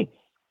kill me.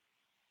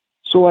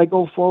 So I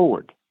go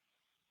forward.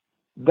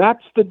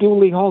 That's the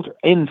dually halter.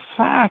 In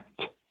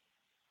fact,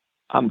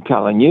 I'm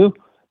telling you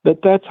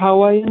that's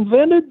how I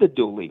invented the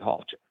dually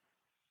halter.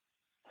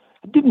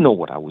 I didn't know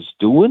what I was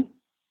doing.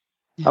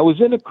 I was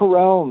in a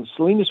corral in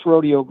Salinas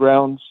Rodeo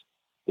Grounds.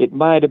 It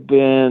might have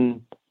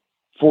been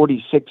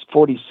 46,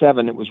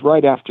 47. It was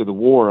right after the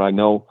war, I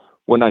know,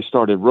 when I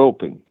started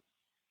roping.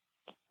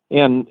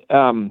 And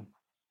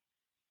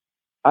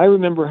I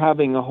remember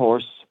having a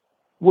horse,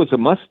 was a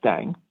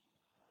Mustang,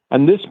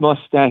 and this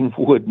Mustang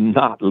would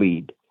not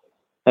lead.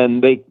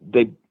 And they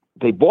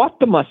bought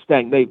the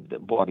Mustang. They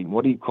bought him.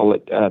 What do you call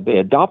it? They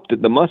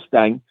adopted the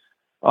Mustang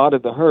out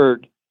of the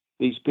herd,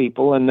 these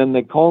people, and then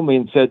they called me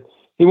and said,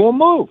 he won't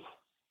move.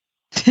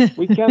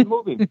 We can't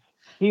move him.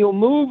 He'll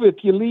move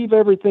if you leave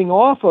everything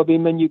off of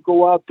him and you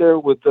go out there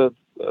with a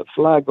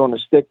flag on a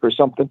stick or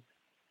something.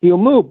 He'll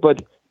move.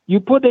 But you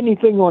put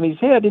anything on his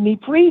head and he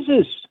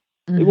freezes.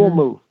 Mm-hmm. He won't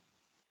move.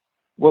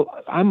 Well,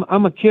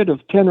 I'm a kid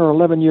of 10 or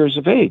 11 years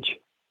of age.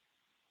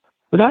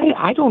 But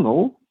I don't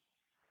know.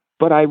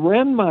 But I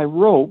ran my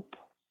rope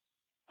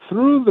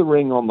through the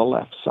ring on the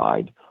left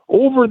side,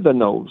 over the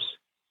nose,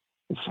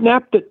 and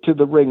snapped it to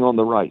the ring on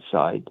the right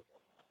side,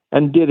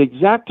 and did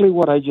exactly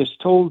what I just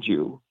told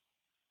you,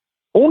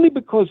 only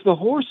because the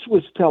horse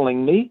was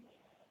telling me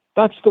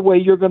that's the way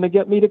you're going to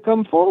get me to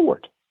come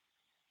forward.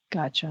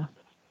 Gotcha.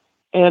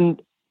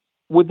 And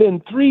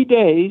within 3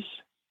 days,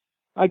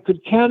 I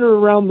could canter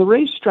around the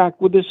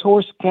racetrack with this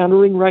horse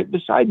cantering right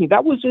beside me.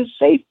 That was his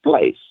safe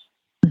place.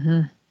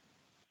 Mm-hmm.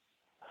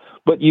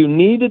 But you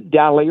need a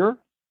dallier.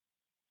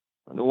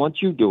 I don't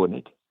want you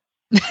doing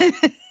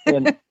it.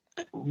 And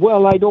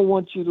well, I don't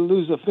want you to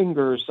lose a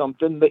finger or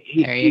something. But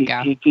there you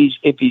go.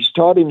 If he's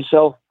taught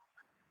himself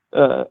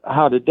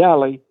how to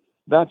dally,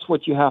 that's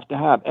what you have to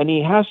have. And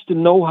he has to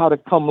know how to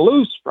come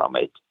loose from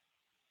it.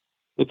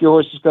 If your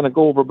horse is going to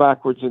go over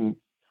backwards and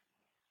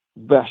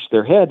bash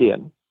their head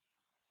in,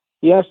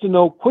 he has to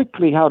know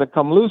quickly how to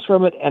come loose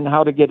from it and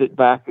how to get it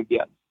back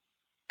again.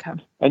 Okay.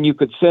 And you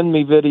could send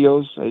me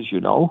videos, as you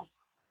know,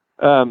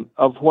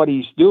 of what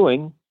he's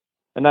doing,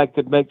 and I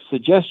could make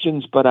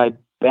suggestions, but I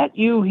bet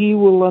you he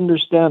will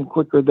understand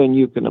quicker than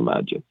you can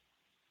imagine.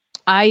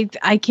 I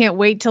can't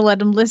wait to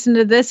let him listen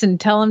to this and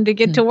tell him to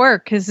get to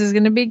work. This is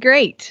going to be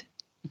great.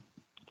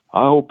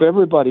 I hope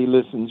everybody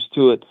listens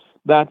to it.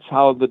 That's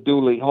how the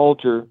dually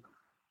halter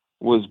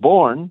was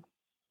born,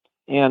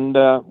 and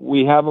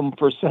we have them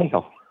for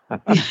sale.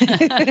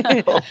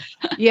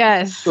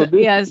 Yes. So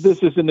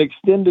this is an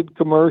extended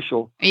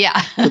commercial.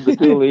 Yeah. For the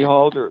dually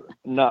halter.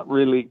 Not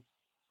really.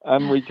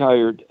 I'm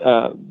retired,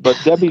 but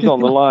Debbie's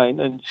on the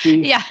line, and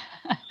she's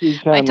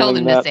handling I told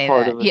him that to say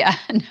part that. of it. Yeah,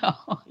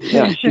 no.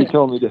 Yeah, she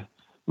told me to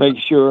make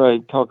sure I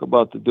talk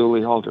about the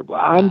dually halter. But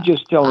I'm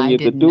just telling you,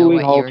 the didn't know dually what you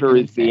were halter gonna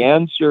is the say.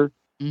 answer.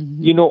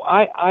 Mm-hmm. You know,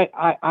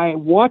 I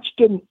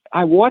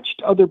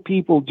watched other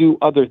people do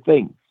other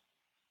things.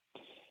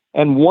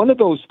 And one of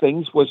those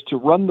things was to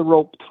run the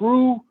rope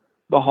through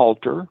the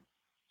halter,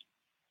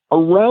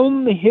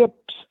 around the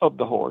hips of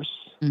the horse,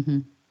 Mm-hmm.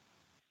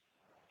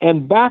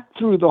 and back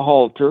through the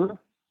halter,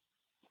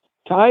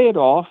 tie it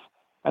off,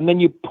 and then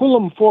you pull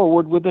them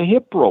forward with a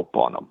hip rope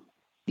on them.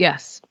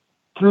 Yes.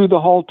 Through the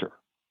halter.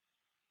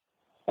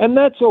 And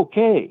that's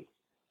okay,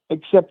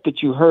 except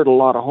that you hurt a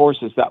lot of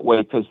horses that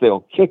way because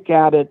they'll kick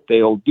at it,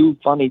 they'll do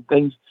funny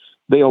things,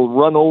 they'll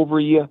run over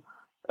you.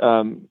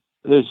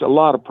 There's a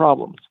lot of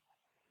problems.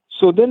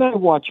 So then I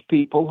watch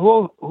people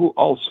who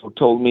also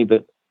told me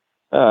that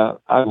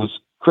I was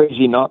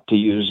crazy not to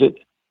use it,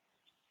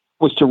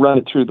 was to run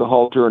it through the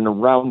halter and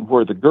around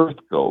where the girth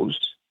goes,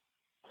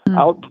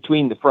 out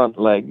between the front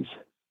legs,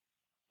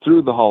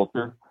 through the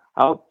halter,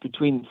 out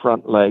between the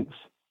front legs,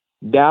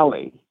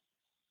 dally,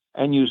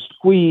 and you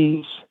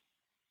squeeze,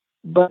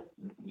 but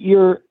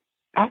you're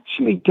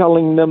actually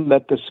telling them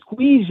that the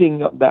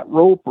squeezing of that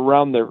rope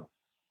around their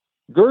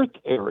girth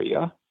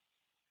area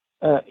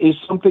is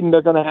something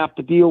they're going to have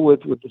to deal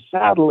with the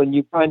saddle, and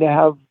you kind of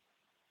have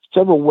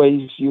several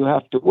ways you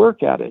have to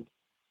work at it.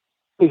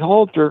 The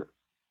halter,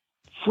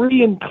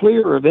 free and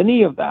clear of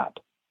any of that.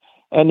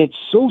 And it's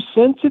so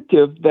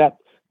sensitive that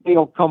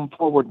they'll come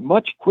forward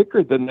much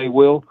quicker than they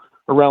will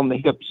around the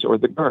hips or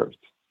the girth.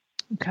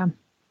 Okay.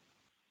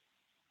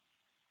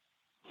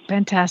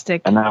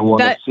 Fantastic. And I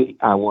want to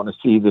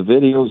see the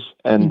videos,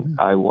 and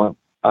I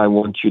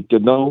want you to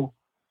know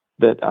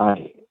that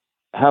I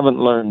haven't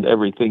learned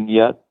everything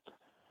yet,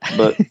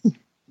 but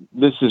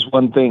this is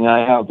one thing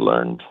I have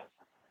learned.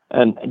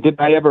 And did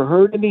I ever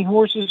hurt any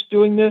horses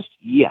doing this?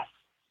 Yes.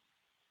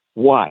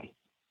 Why?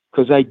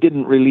 because I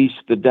didn't release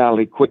the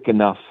Dally quick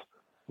enough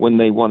when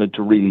they wanted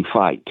to really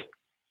fight.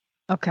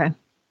 Okay.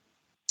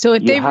 So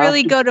if You they have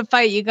really to- go to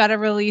fight, you got to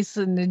release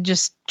and then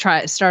just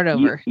start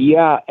over.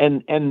 Yeah,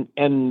 and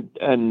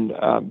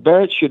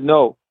Barrett should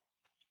know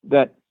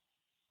that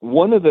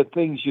one of the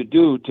things you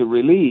do to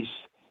release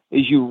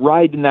is you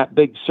ride in that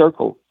big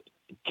circle,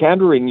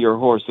 cantering your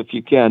horse if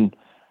you can,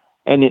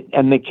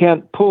 and they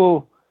can't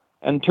pull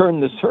and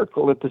turn the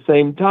circle at the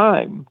same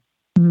time.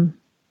 Mhm.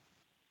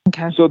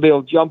 Okay. So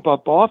they'll jump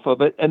up off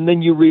of it, and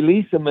then you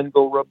release them and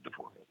go rub the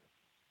forehead.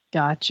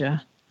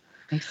 Gotcha.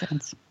 Makes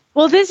sense.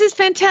 Well, this is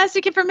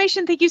fantastic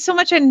information. Thank you so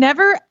much. I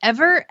never,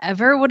 ever,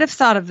 ever would have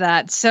thought of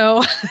that.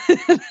 So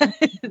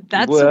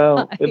that's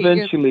Well, why.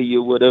 eventually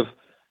you would have,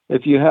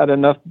 if you had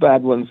enough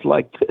bad ones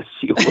like this,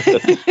 you would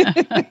have.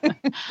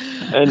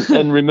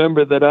 and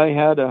remember that I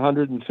had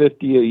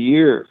 150 a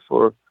year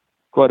for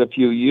quite a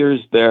few years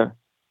there.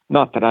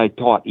 Not that I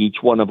taught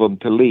each one of them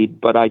to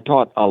lead, but I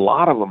taught a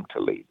lot of them to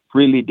lead.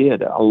 Really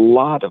did, a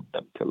lot of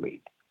them to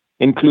lead,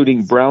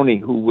 including Brownie,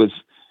 who was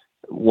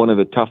one of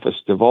the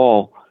toughest of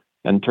all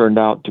and turned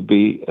out to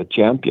be a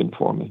champion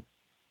for me.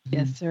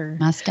 Yes, sir.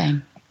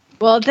 Mustang.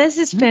 Well, this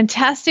is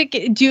fantastic.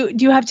 Do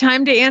you have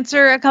time to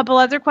answer a couple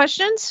other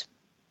questions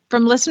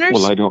from listeners?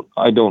 Well,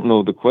 I don't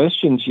know the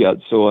questions yet,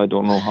 so I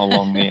don't know how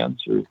long the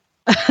answer is.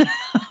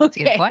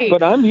 Okay.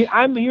 But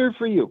I'm here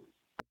for you.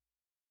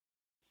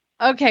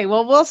 Okay,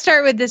 well, we'll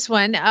start with this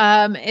one.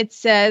 It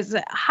says,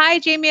 "Hi,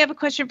 Jamie, I have a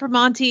question for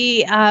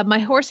Monty. My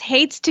horse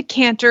hates to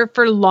canter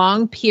for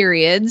long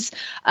periods.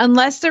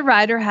 Unless the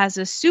rider has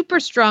a super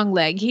strong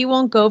leg, he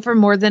won't go for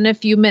more than a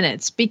few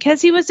minutes.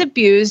 Because he was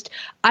abused,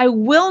 I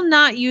will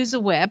not use a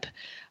whip,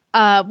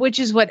 which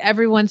is what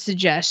everyone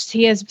suggests.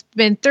 He has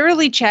been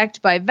thoroughly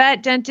checked by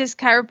vet, dentist,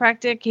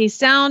 chiropractic. He's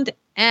sound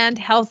and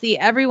healthy.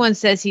 Everyone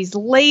says he's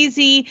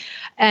lazy.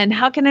 And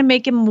how can I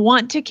make him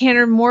want to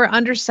canter more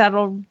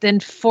undersaddled than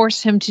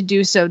force him to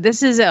do so?"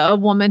 This is a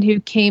woman who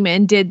came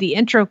and did the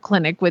intro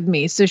clinic with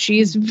me. So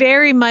she's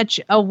very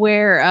much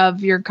aware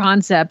of your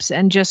concepts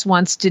and just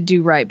wants to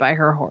do right by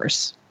her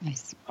horse.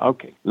 Nice.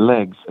 Okay,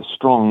 legs, a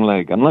strong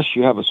leg. Unless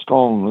you have a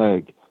strong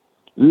leg,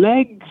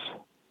 legs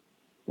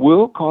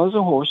will cause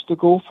a horse to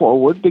go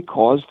forward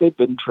because they've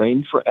been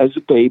trained as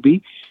a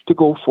baby to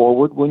go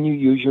forward when you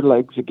use your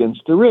legs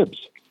against the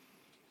ribs.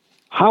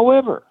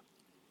 However,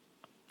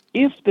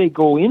 if they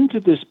go into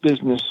this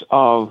business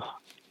of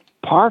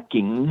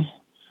parking,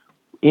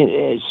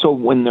 so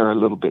when they're a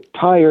little bit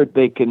tired,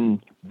 they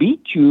can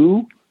beat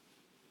you,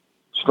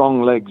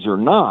 strong legs or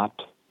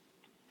not,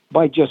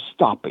 by just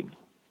stopping.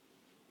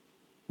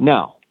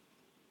 Now,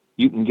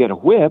 you can get a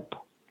whip,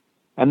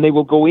 and they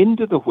will go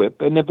into the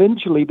whip, and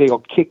eventually they'll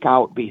kick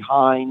out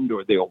behind,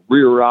 or they'll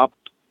rear up,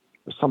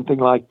 or something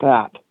like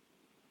that.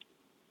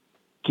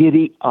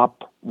 Giddy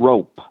up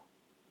rope.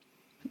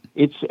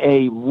 It's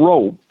a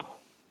rope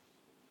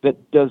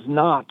that does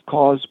not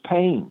cause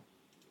pain.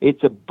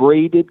 It's a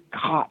braided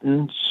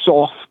cotton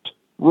soft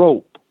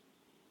rope.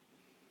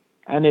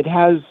 And it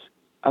has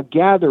a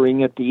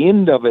gathering at the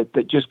end of it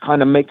that just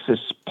kind of makes a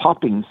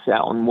popping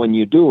sound when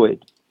you do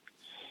it.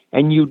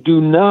 And you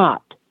do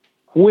not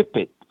whip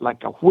it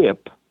like a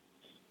whip.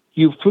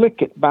 You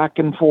flick it back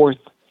and forth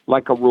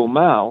like a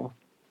romal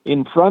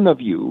in front of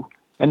you,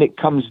 and it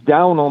comes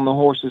down on the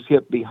horse's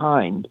hip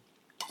behind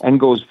and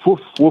goes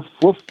woof, woof,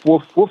 woof,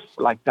 woof, woof,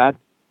 like that,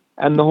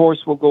 and the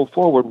horse will go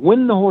forward.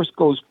 When the horse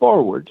goes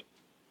forward,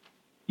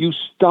 you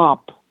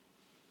stop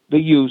the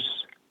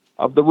use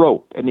of the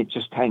rope, and it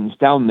just hangs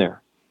down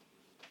there.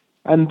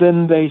 And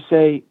then they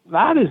say,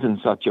 that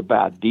isn't such a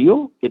bad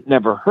deal. It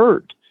never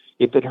hurt.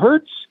 If it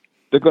hurts,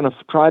 they're going to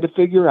try to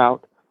figure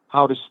out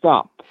how to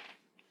stop.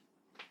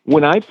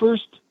 When I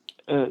first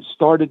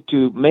started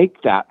to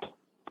make that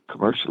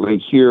commercially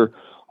here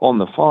on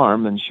the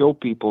farm and show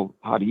people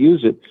how to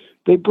use it,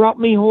 they brought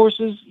me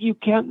horses. You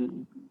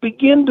can't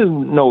begin to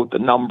know the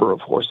number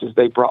of horses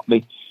they brought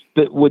me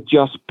that would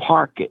just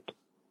park it.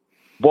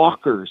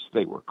 Walkers,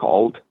 they were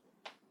called.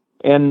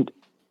 And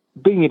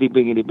bingity,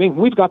 bingity, bing.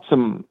 We've got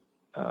some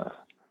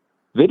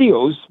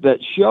videos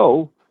that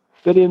show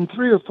that in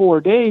 3 or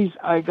 4 days,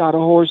 I got a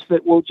horse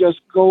that will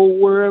just go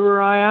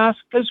wherever I ask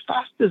as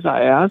fast as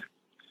I ask.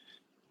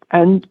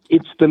 And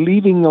it's the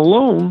leaving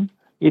alone,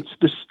 it's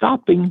the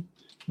stopping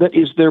that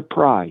is their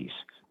prize.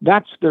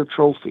 That's their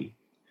trophy.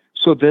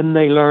 So then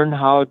they learn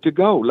how to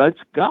go. Let's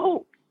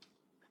go.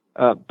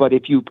 But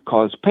if you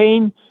cause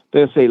pain,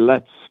 they'll say,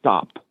 let's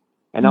stop.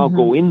 And I'll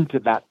go into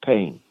that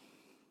pain.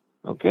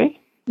 Okay?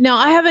 Now,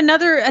 I have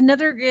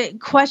another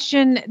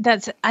question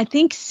that's, I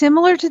think,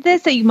 similar to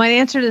this that you might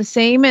answer the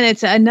same. And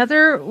it's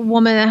another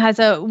woman that has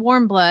a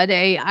warm blood,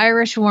 a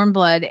Irish warm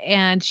blood.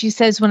 And she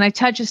says, when I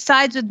touch his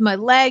sides with my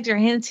legs or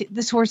hands,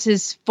 this horse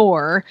is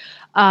 4.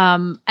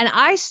 And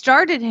I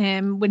started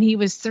him when he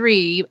was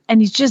 3, and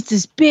he's just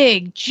this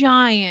big,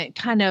 giant,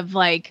 kind of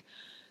like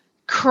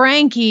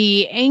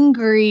cranky,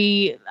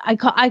 angry.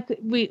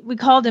 We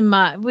called him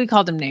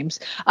names.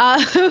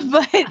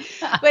 But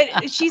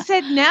she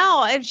said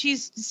now if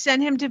she's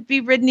sent him to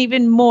be ridden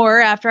even more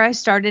after I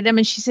started him.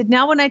 And she said,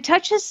 now when I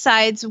touch his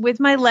sides with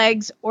my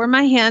legs or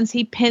my hands,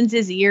 he pins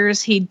his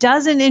ears. He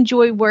doesn't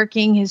enjoy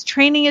working. His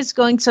training is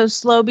going so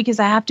slow because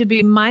I have to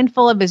be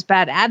mindful of his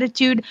bad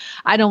attitude.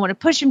 I don't want to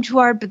push him too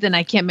hard, but then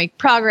I can't make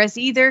progress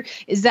either.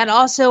 Is that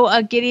also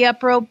a giddy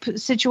up rope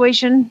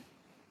situation?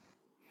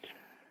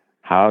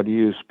 How do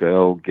you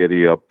spell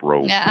giddy up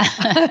rope? Yeah.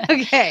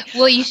 Okay.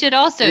 Well, you should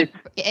also,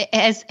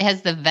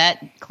 has the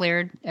vet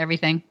cleared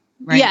everything?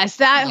 Right? Yes,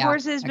 that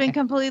horse has been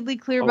completely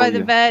cleared by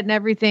the vet and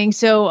everything.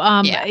 So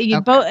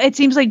it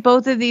seems like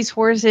both of these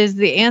horses,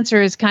 the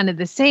answer is kind of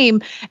the same.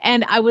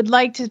 And I would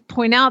like to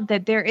point out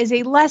that there is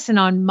a lesson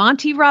on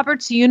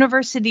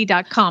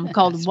MontyRobertsUniversity.com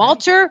called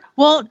Walter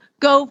Won't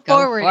Go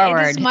Forward.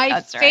 It is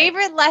my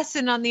favorite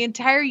lesson on the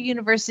entire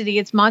university.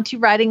 It's Monty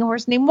riding a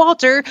horse named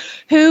Walter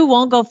who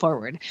won't go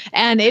forward.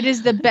 And it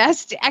is the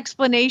best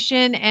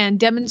explanation and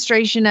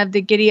demonstration of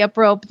the giddy up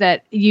rope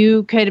that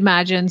you could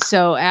imagine.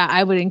 So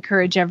I would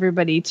encourage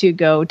everybody to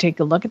go take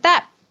a look at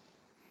that.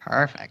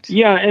 Perfect.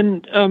 Yeah.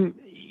 And,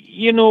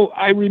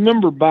 I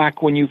remember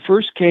back when you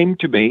first came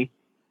to me,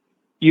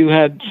 you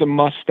had some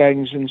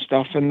Mustangs and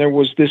stuff, and there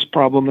was this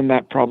problem and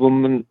that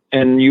problem,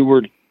 and you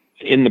were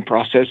in the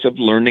process of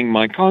learning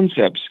my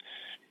concepts.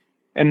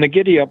 And the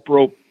giddy up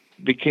rope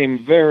became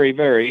very,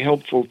 very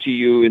helpful to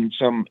you in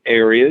some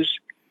areas.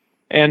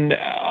 And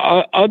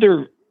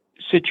other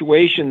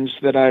situations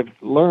that I've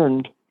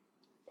learned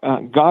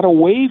got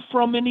away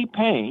from any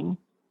pain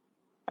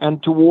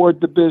and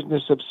toward the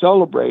business of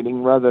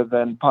celebrating rather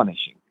than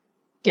punishing.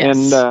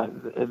 Yes.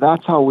 And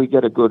that's how we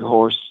get a good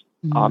horse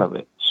out of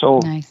it. So,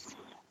 nice.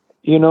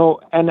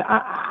 And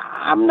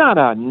I'm not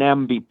a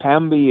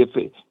namby-pamby.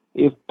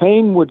 If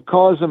pain would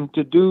cause them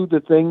to do the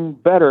thing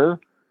better,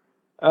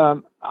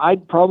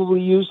 I'd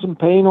probably use some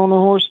pain on a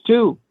horse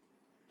too.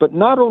 But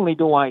not only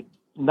do I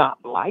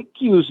not like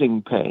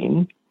using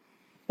pain,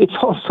 it's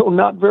also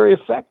not very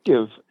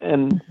effective.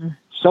 And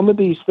some of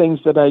these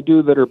things that I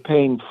do that are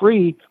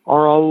pain-free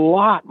are a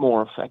lot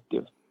more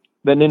effective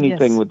than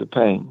anything with the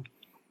pain.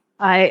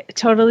 I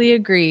totally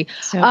agree.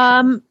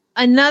 So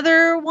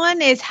another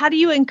one is, how do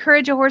you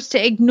encourage a horse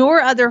to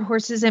ignore other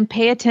horses and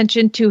pay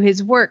attention to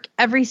his work?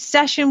 Every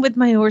session with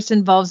my horse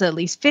involves at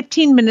least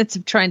 15 minutes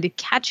of trying to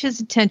catch his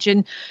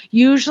attention.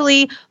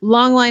 Usually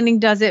Long Lining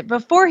does it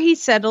before he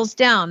settles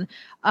down.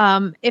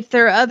 If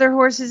there are other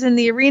horses in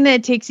the arena,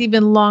 it takes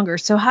even longer.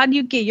 So how do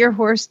you get your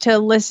horse to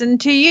listen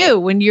to you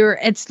when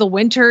it's the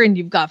winter and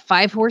you've got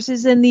 5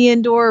 horses in the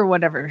indoor or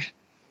whatever?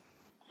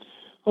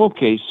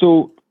 Okay,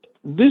 so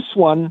this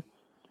one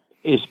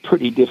is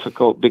pretty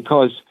difficult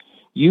because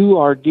you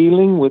are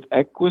dealing with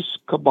Equus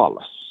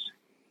caballus.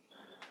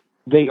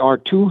 They are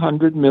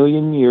 200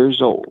 million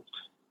years old,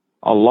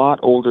 a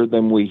lot older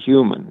than we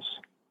humans.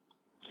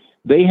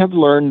 They have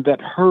learned that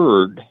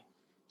herd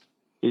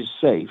is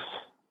safe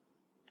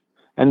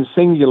and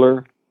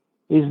singular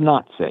is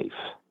not safe.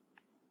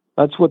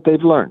 That's what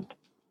they've learned.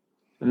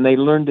 And they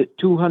learned it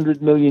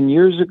 200 million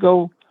years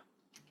ago,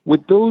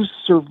 with those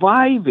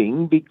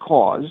surviving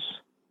because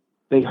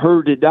they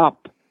herded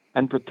up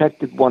and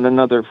protected one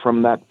another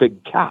from that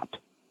big cat.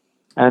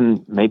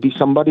 And maybe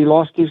somebody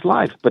lost his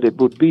life, but it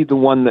would be the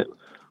one that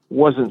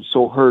wasn't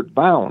so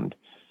herd-bound.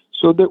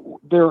 So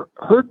they're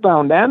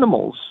herd-bound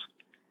animals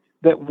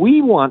that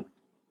we want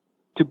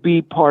to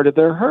be part of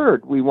their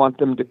herd. We want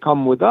them to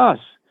come with us.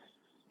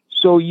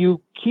 So you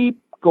keep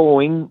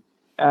going,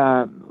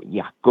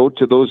 go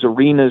to those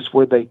arenas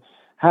where they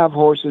have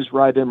horses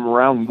ride them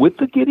around with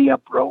the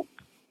giddy-up rope.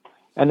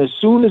 And as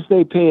soon as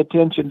they pay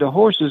attention to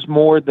horses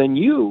more than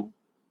you,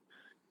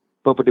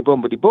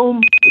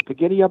 boom-a-de-boom-a-de-boom, with the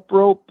giddy-up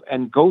rope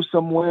and go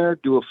somewhere,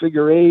 do a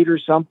figure 8 or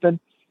something,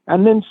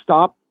 and then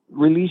stop,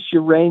 release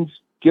your reins,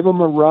 give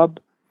them a rub,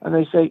 and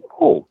they say,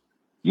 oh,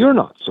 you're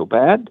not so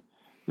bad.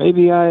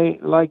 Maybe I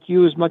like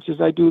you as much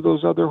as I do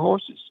those other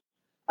horses.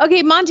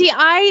 Okay, Monty,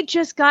 I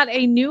just got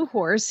a new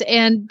horse,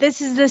 and this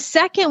is the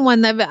second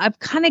one that I've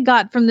kind of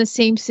got from the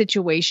same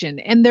situation,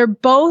 and they're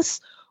both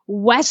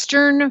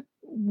working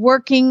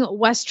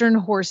Western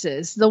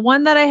horses. The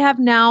one that I have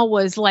now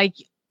was like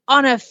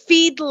on a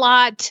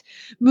feedlot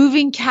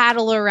moving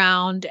cattle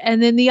around.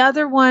 And then the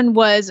other one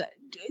was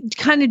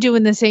kind of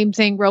doing the same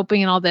thing,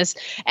 roping and all this.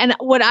 And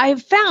what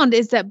I've found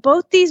is that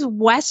both these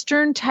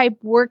Western type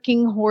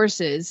working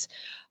horses,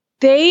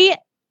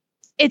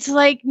 it's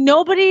like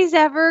nobody's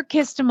ever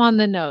kissed them on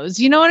the nose.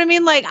 You know what I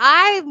mean? Like,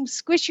 I'm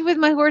squishy with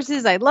my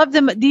horses. I love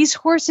them. These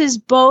horses,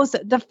 both,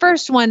 the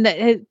first one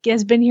that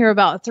has been here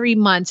about 3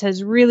 months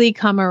has really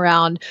come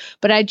around.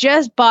 But I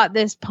just bought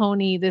this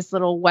pony, this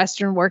little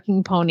Western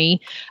working pony,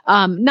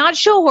 not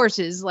show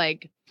horses,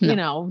 like,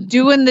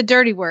 doing the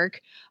dirty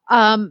work.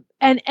 And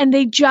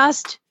they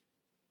just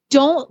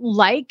don't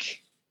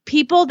like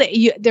people.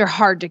 They're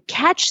hard to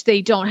catch.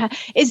 They don't have.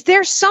 Is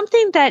there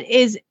something that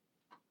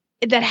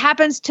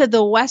happens to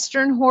the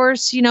Western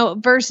horse,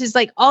 versus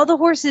like all the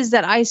horses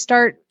that I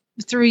start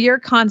through your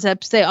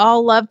concepts, they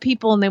all love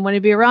people and they want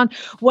to be around.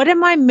 What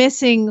am I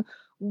missing?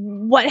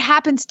 What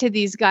happens to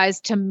these guys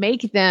to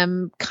make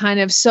them kind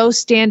of so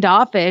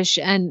standoffish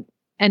and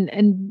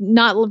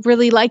not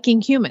really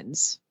liking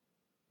humans?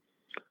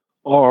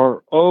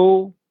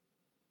 ROMALY.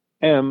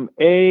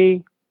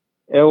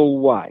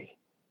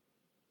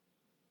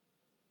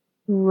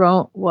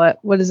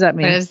 What does that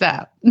mean? What is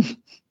that?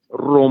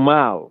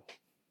 Romal.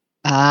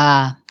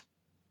 Ah,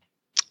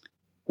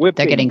 Whipping.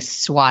 they're getting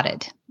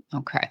swatted.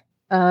 Okay.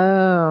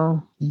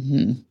 Oh.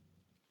 Mm-hmm.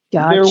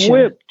 Gotcha. They're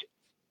whipped.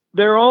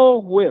 They're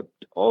all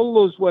whipped. All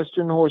those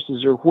Western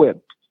horses are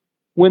whipped.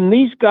 When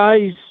these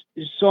guys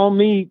saw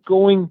me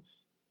going,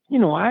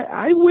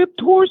 I whipped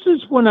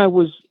horses when I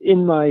was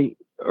in my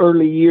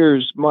early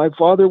years. My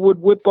father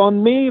would whip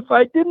on me if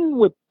I didn't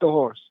whip the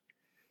horse.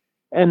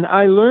 And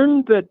I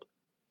learned that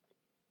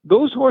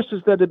those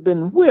horses that have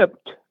been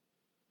whipped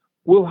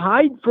will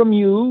hide from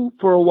you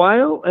for a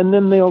while, and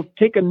then they'll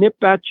take a nip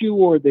at you,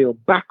 or they'll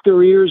back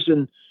their ears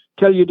and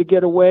tell you to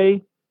get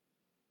away.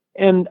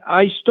 And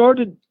I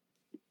started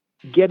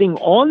getting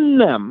on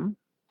them,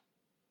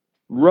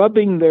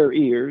 rubbing their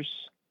ears,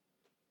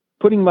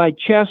 putting my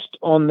chest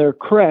on their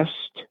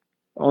crest,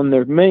 on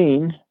their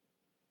mane,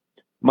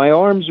 my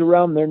arms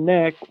around their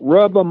neck,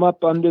 rub them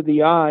up under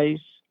the eyes,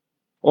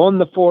 on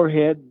the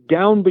forehead,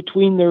 down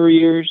between their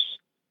ears,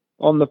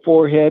 on the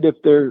forehead,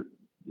 if they're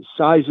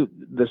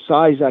the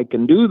size I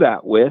can do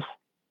that with.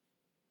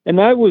 And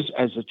I was,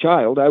 as a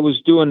child, I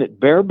was doing it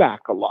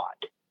bareback a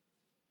lot.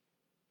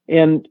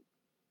 And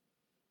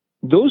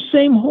those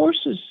same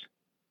horses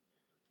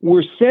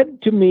were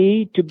said to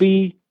me to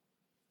be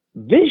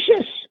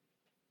vicious.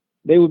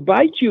 They would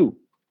bite you,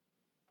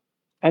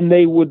 and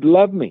they would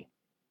love me.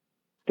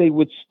 They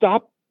would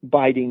stop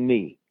biting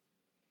me.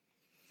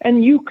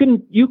 And you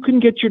can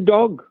get your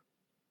dog.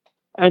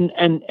 And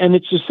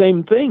it's the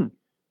same thing.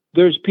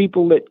 There's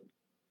people that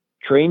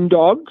train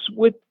dogs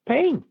with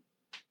pain.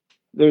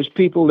 There's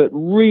people that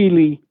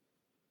really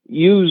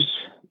use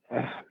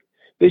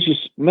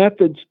vicious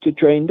methods to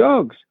train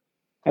dogs.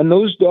 And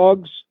those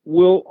dogs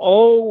will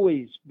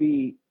always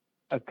be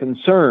a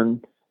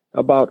concern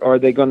about, are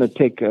they going to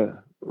take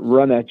a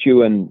run at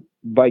you and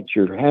bite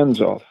your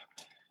hands off?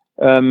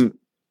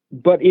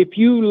 But if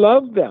you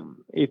love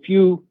them, if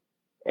you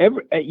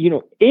ever,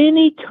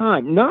 any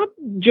time, not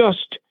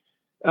just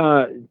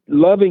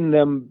loving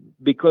them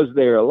because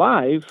they're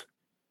alive,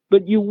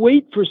 but you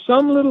wait for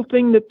some little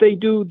thing that they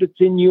do that's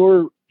in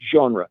your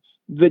genre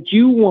that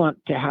you want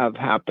to have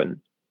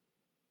happen,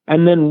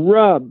 and then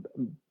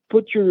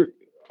put your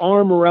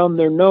arm around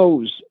their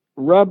nose,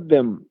 rub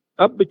them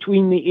up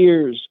between the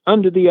ears,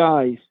 under the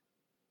eyes,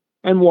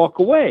 and walk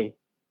away.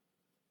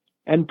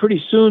 And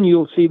pretty soon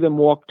you'll see them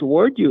walk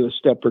toward you a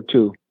step or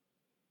two.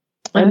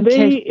 And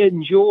they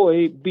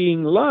enjoy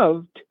being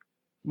loved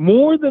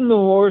more than the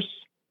horse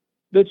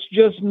that's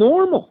just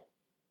normal,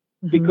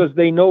 because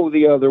they know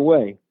the other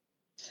way.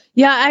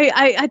 Yeah,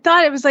 I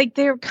thought it was like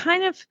they're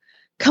kind of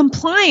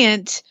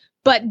compliant,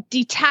 but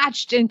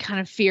detached and kind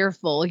of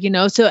fearful,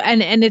 So,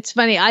 and it's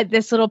funny.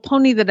 This little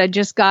pony that I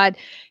just got,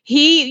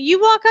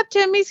 you walk up to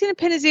him, he's going to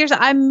pin his ears.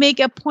 I make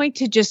a point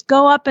to just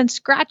go up and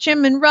scratch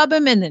him and rub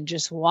him, and then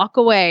just walk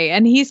away.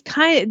 And he's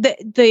kind of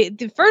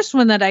the first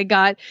one that I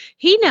got.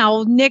 He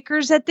now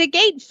knickers at the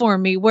gate for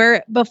me,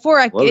 where before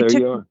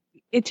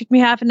it took me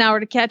half an hour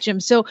to catch him.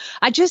 So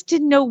I just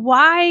didn't know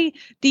why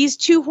these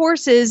two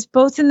horses,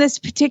 both in this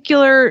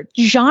particular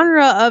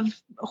genre of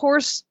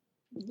horse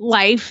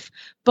life,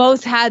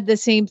 both had the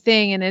same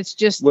thing. And it's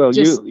just,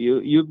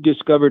 you've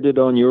discovered it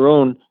on your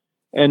own.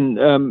 And,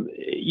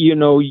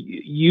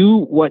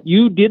 what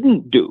you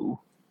didn't do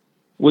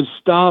was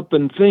stop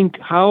and think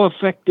how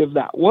effective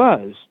that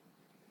was,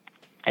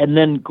 and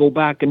then go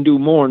back and do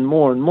more and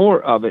more and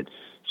more of it.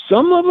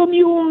 Some of them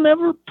you will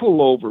never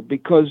pull over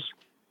because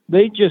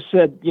they just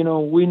said,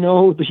 we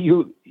know that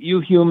you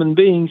human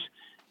beings,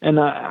 and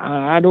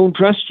I don't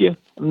trust you.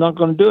 I'm not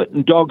going to do it.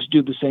 And dogs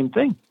do the same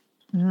thing.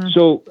 Mm-hmm.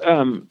 So,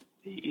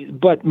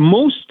 but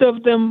most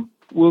of them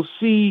will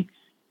see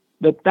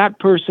that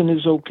person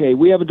is okay.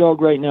 We have a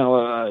dog right now,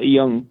 a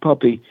young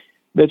puppy,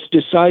 that's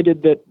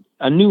decided that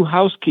a new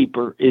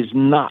housekeeper is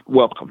not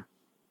welcome.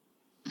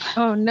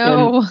 Oh,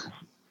 no.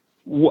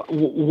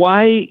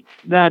 Why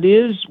that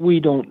is, we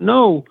don't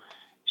know.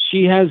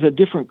 She has a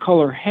different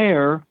color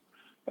hair.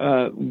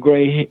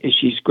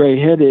 She's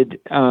gray-headed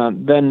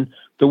than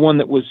the one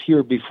that was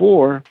here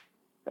before.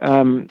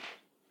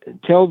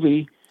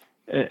 Telvi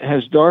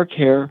has dark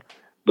hair,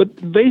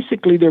 but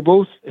basically they're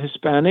both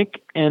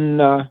Hispanic. And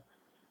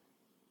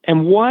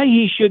why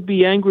he should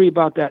be angry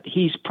about that?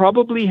 He's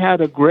probably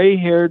had a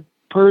gray-haired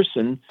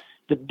person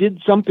that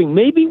did something.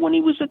 Maybe when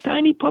he was a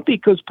tiny puppy,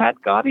 because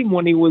Pat got him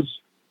when he was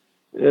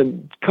a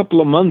couple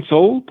of months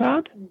old.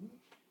 Pat,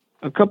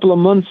 a couple of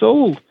months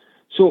old.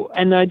 So,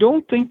 and I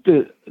don't think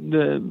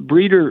the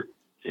breeder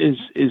is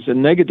a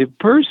negative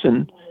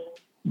person,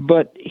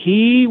 but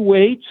he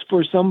waits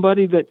for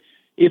somebody that,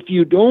 if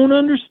you don't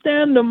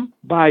understand them,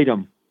 bite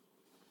them.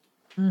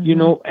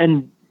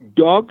 And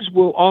dogs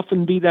will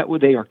often be that way.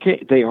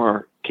 They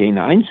are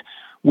canines,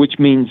 which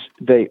means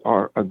they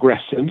are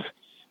aggressive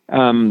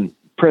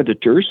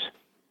predators.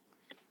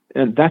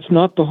 And that's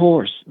not the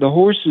horse. The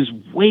horse is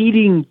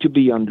waiting to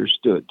be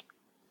understood.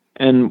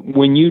 And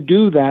when you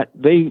do that,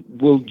 they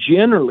will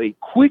generally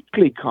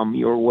quickly come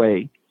your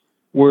way,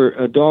 where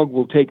a dog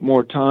will take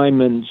more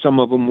time and some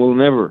of them will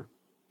never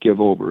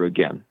give over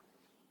again.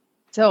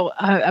 So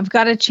I've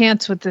got a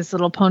chance with this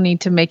little pony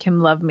to make him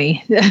love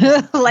me.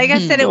 Like I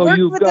said, it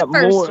worked with the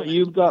first one.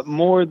 You've got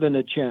more than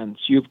a chance.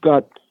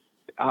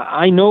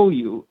 I know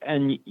you,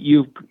 and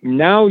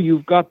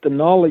you've got the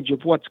knowledge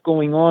of what's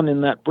going on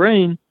in that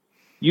brain.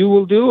 You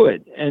will do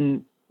it.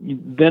 And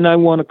then I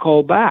want a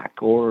call back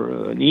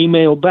or an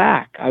email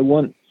back. I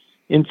want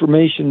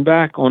information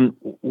back on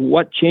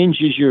what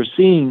changes you're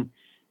seeing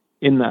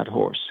in that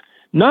horse.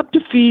 Not to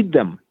feed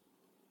them.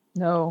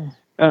 No.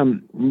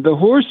 The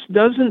horse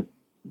doesn't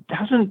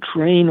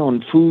train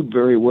on food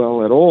very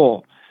well at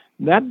all.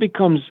 That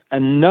becomes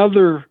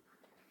another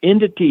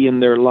entity in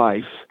their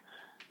life.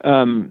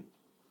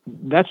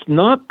 That's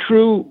not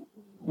true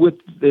with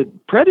the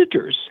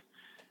predators.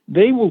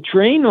 They will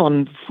train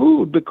on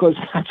food because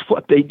that's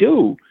what they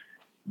do.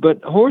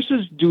 But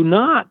horses do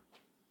not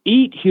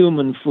eat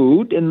human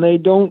food, and they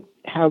don't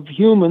have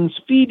humans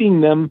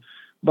feeding them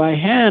by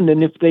hand.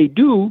 And if they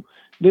do,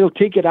 they'll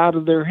take it out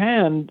of their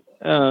hand,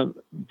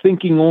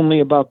 thinking only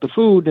about the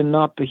food and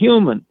not the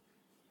human.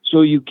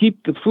 So you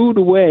keep the food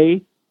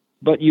away,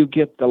 but you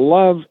get the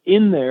love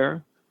in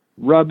there,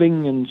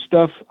 rubbing and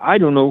stuff. I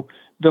don't know.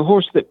 The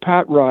horse that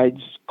Pat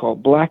rides,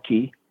 called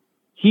Blackie,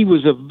 he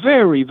was a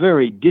very,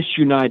 very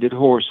disunited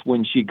horse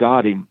when she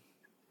got him.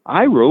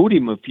 I rode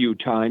him a few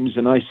times,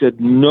 and I said,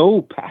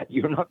 "No, Pat,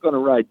 you're not going to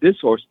ride this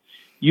horse.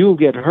 You'll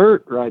get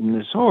hurt riding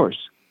this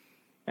horse."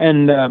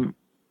 And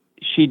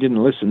she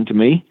didn't listen to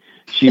me.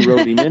 She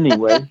rode him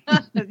anyway.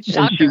 And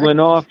she went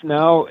off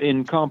now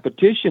in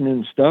competition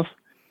and stuff.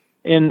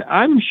 And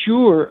I'm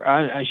sure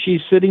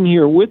she's sitting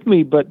here with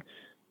me, but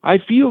I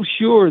feel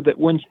sure that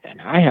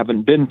and I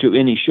haven't been to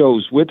any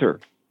shows with her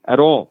at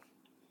all,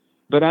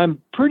 but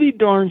I'm pretty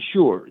darn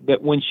sure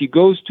that when she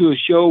goes to a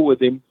show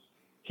with him,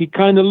 he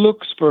kind of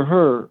looks for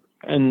her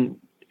and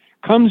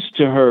comes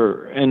to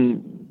her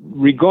and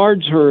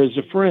regards her as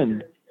a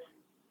friend.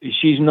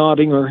 She's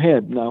nodding her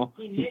head now.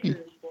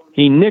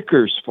 He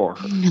nickers for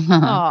her.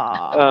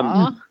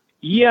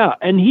 Yeah,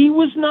 and he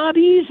was not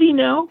easy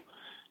now.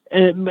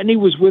 And he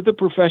was with a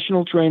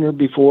professional trainer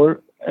before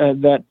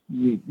that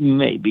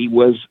maybe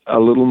was a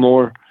little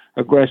more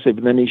aggressive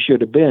than he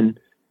should have been.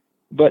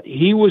 But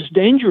he was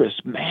dangerous.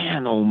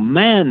 Man, oh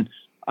man.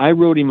 I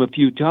rode him a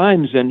few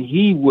times, and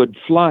he would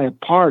fly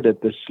apart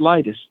at the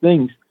slightest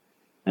things.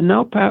 And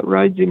now Pat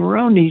rides him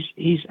around.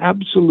 He's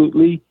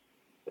absolutely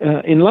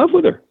in love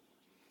with her.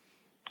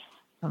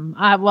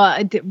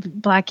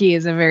 Blackie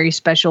is a very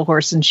special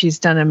horse, and she's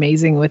done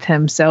amazing with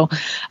him. So,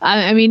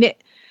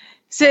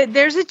 so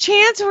there's a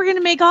chance we're going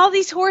to make all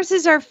these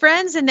horses our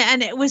friends. And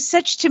it was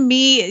to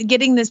me,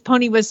 getting this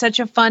pony was such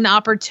a fun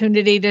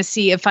opportunity to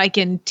see if I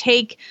can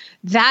take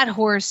that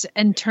horse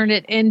and turn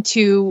it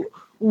into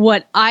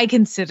what I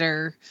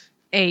consider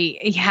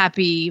a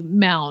happy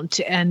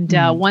mount, and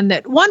one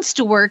that wants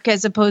to work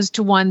as opposed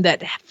to one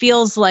that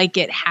feels like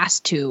it has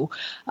to.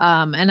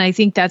 And I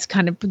think that's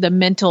kind of the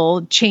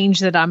mental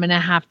change that I'm going to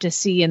have to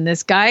see in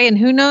this guy, and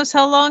who knows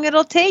how long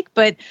it'll take.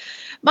 But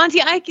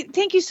Monty,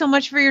 thank you so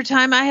much for your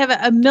time. I have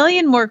a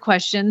million more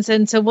questions,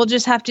 and so we'll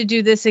just have to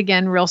do this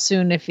again real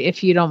soon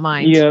if you don't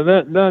mind. Yeah,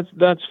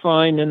 that's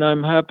fine, and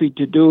I'm happy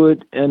to do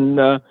it.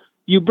 And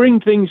you bring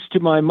things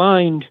to my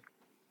mind.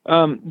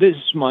 This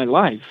is my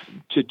life,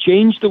 to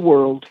change the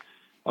world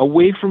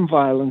away from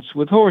violence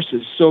with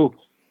horses. So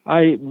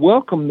I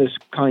welcome this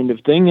kind of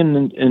thing,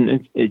 and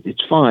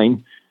it's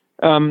fine.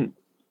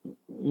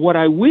 What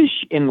I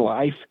wish in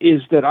life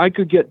is that I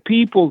could get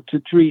people to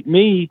treat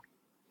me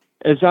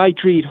as I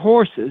treat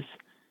horses,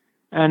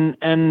 and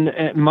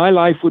my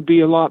life would be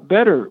a lot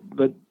better.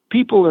 But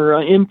people are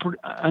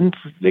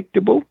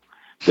unpredictable.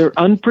 They're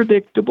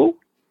unpredictable.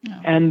 No.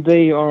 And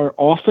they are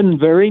often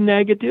very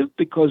negative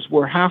because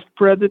we're half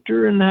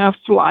predator and half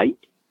flight.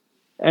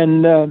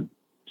 And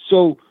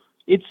so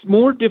it's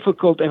more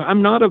difficult.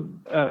 I'm not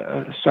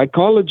a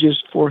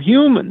psychologist for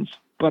humans,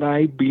 but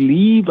I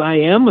believe I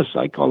am a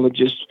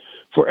psychologist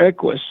for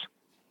equus.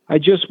 I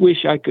just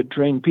wish I could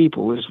train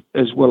people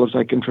as well as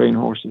I can train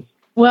horses.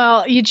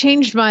 Well, you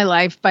changed my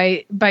life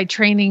by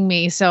training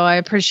me, so I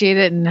appreciate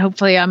it. And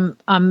hopefully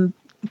I'm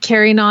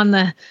carrying on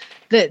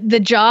the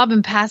job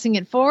and passing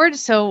it forward.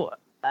 So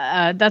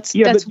that's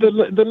but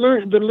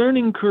the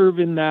learning curve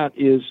in that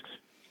is,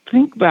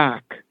 think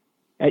back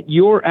at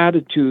your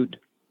attitude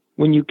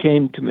when you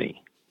came to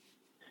me.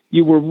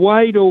 You were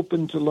wide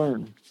open to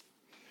learn.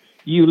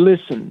 You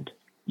listened,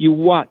 you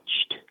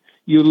watched,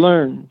 you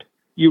learned,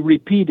 you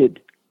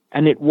repeated,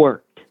 and it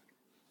worked.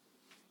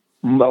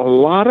 A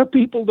lot of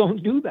people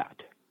don't do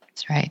that.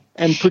 That's right.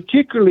 And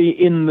particularly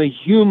in the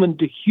human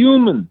to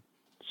human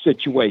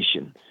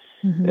situation,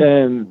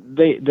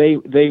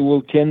 they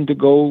will tend to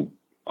go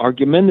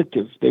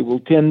argumentative. They will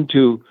tend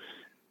to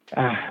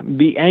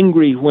be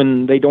angry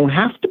when they don't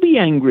have to be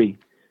angry.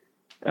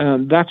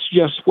 That's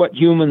just what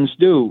humans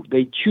do.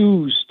 They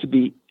choose to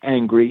be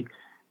angry.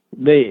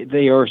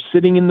 They are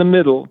sitting in the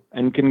middle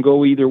and can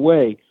go either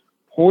way.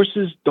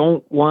 Horses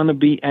don't want to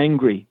be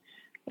angry.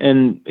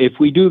 And if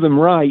we do them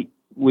right,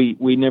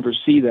 we never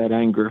see that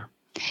anger.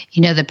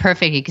 You know, the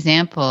perfect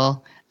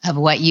example of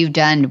what you've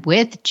done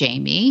with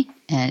Jamie,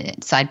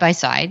 side by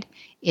side,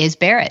 is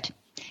Barrett.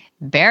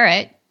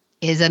 Barrett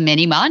is a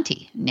mini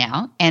Monty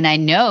now, and I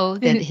know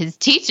that his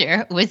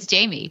teacher was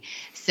Jamie.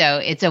 So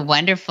it's a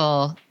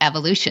wonderful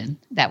evolution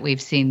that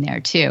we've seen there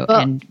too. Well,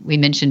 and we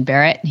mentioned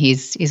Barrett.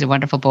 He's a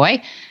wonderful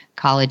boy,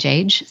 college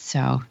age.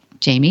 So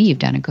Jamie, you've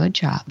done a good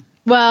job.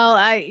 Well,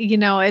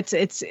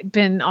 it's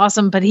been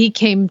awesome, but he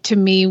came to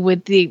me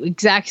with the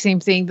exact same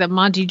thing that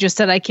Monty just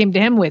said I came to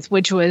him with,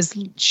 which was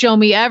show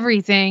me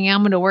everything.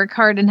 I'm going to work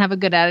hard and have a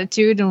good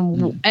attitude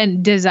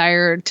and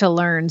desire to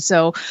learn.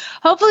 So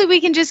hopefully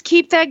we can just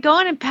keep that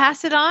going and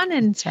pass it on.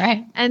 And that's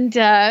right.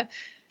 And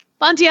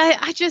Monty,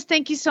 I just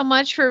thank you so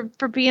much for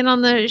being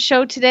on the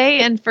show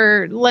today and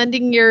for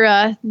lending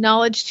your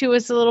knowledge to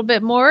us a little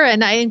bit more.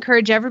 And I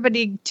encourage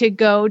everybody to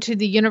go to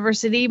the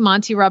university,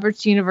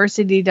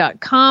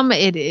 MontyRobertsUniversity.com.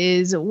 It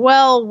is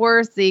well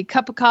worth the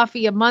cup of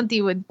coffee a month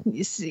you would,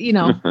 miss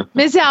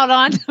out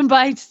on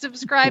by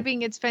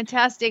subscribing. It's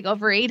fantastic.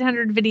 Over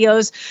 800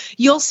 videos.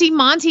 You'll see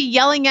Monty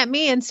yelling at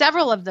me in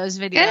several of those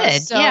videos.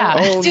 Good. So. Yeah.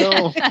 Oh,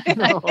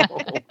 no.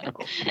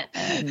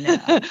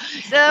 No.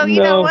 So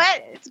you know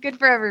what? It's good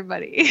for everybody.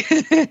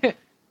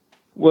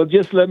 Well,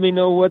 just let me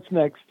know what's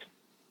next.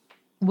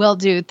 Will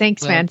do.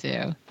 Thanks, man.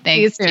 Do.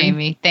 Thanks,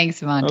 Jamie.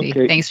 Thanks, Monty.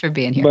 Okay. Thanks for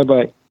being here.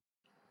 Bye-bye.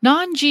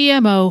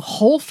 Non-GMO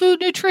whole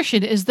food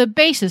nutrition is the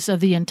basis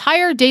of the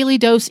entire Daily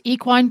Dose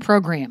Equine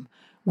program.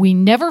 We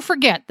never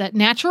forget that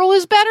natural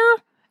is better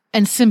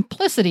and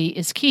simplicity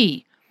is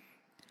key.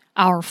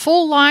 Our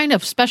full line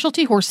of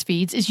specialty horse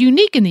feeds is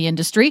unique in the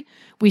industry.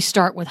 We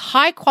start with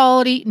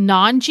high-quality,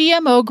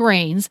 non-GMO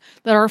grains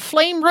that are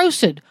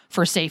flame-roasted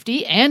for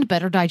safety and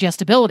better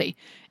digestibility.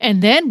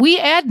 And then we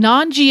add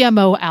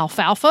non-GMO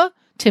alfalfa,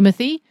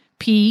 timothy,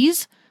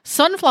 peas,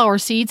 sunflower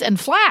seeds, and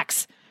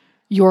flax.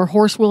 Your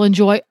horse will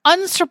enjoy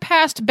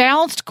unsurpassed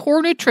balanced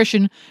core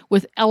nutrition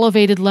with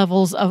elevated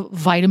levels of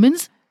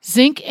vitamins,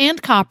 zinc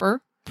and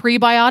copper,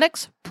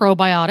 prebiotics,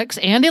 probiotics,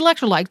 and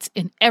electrolytes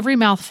in every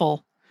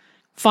mouthful.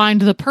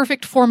 Find the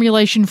perfect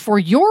formulation for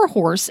your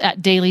horse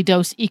at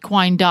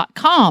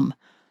dailydoseequine.com.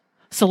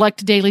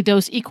 Select Daily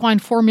Dose Equine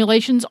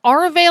formulations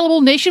are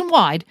available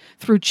nationwide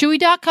through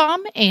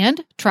Chewy.com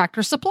and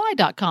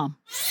TractorSupply.com.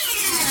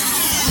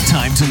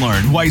 Time to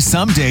learn why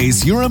some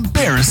days you're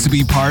embarrassed to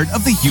be part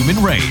of the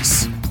human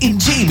race. In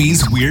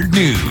Jamie's Weird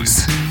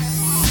News.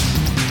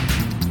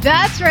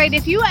 That's right.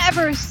 If you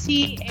ever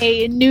see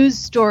a news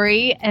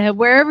story,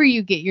 wherever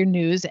you get your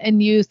news,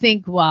 and you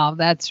think, wow,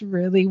 that's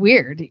really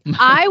weird,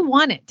 I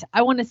want it.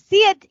 I want to see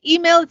it.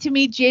 Email it to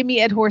me,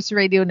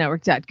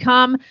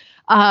 jamie@horseradionetwork.com.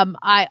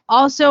 I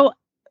also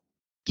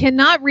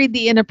cannot read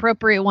the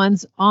inappropriate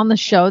ones on the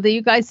show that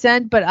you guys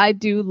send, but I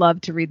do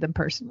love to read them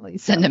personally.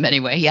 So send them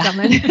anyway. Yeah.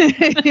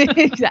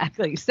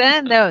 Exactly.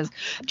 Send those.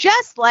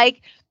 Just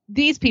like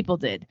these people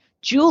did.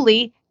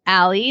 Julie,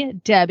 Allie,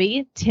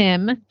 Debbie,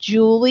 Tim,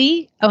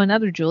 Julie,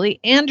 another Julie,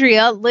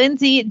 Andrea,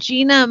 Lindsay,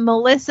 Gina,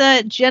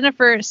 Melissa,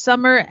 Jennifer,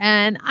 Summer,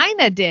 and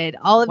Ina did.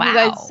 All of you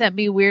guys sent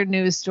me weird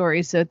news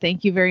stories, so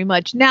thank you very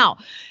much. Now,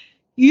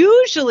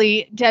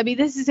 usually, Debbie,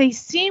 this is a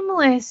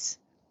seamless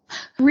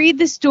read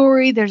the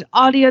story. There's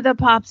audio that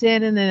pops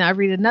in, and then I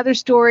read another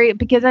story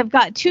because I've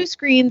got two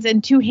screens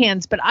and two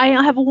hands, but I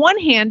have one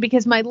hand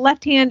because my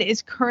left hand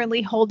is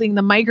currently holding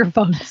the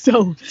microphone.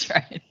 So that's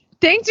right.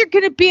 Things are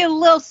going to be a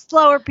little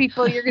slower,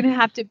 people. You're going to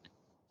have to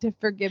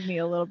forgive me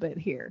a little bit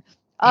here.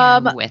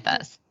 Bear with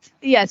us.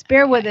 Yes,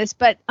 bear with us.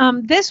 But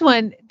this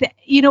one,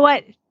 you know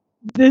what?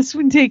 This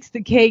one takes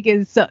the cake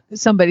as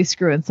somebody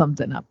screwing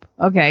something up.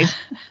 Okay.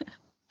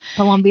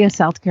 Columbia,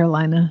 South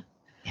Carolina.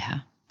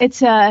 Yeah.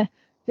 It's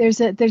there's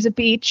a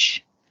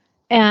beach,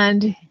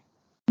 and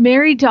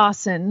Mary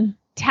Dawson,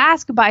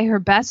 tasked by her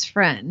best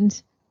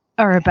friend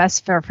or her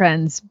best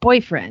friend's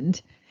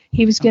boyfriend,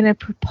 he was going to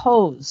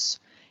propose.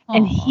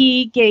 And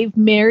he gave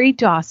Mary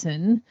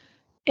Dawson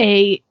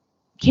a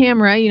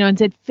camera, and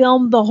said,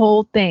 film the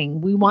whole thing.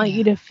 We want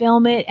you to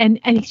film it.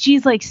 And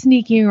she's like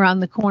sneaking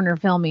around the corner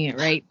filming it,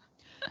 right?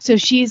 So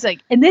she's like,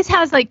 and this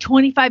has like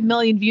 25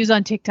 million views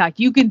on TikTok.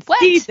 You can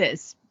see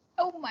this.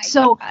 Oh my gosh.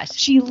 So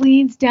she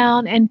leans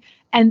down and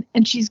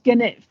she's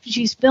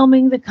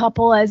filming the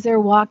couple as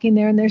they're walking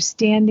there, and they're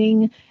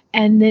standing,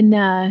 and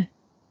then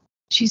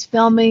she's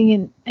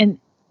filming and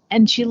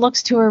she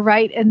looks to her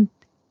right, and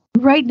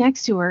right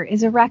next to her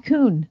is a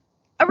raccoon.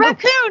 A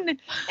raccoon! And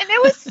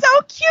it was so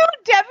cute,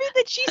 Debbie,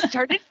 that she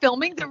started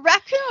filming the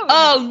raccoon.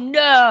 Oh,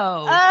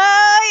 no.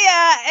 Oh,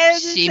 yeah.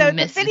 And she so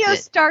the video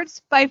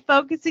starts by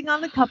focusing on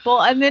the couple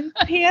and then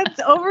pans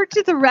over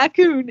to the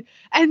raccoon.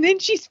 And then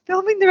she's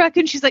filming the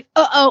raccoon. She's like,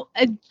 uh-oh.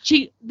 And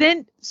she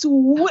then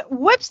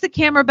whips the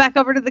camera back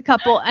over to the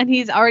couple, and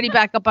he's already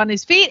back up on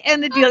his feet,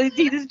 and the deal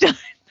is done.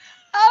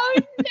 Oh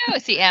no!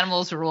 See,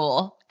 animals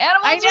rule.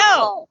 Animals I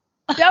know. rule.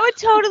 That would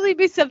totally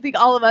be something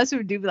all of us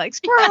would do. Be like,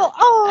 squirrel.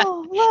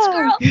 Oh, look.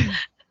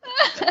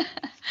 Squirrel.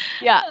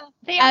 Yeah.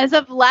 They are. As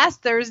of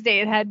last Thursday,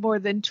 it had more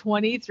than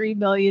 23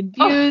 million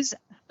views.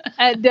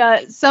 And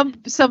some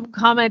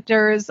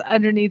commenters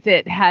underneath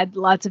it had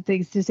lots of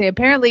things to say.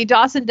 Apparently,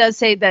 Dawson does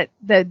say that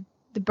the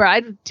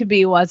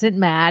bride-to-be wasn't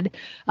mad.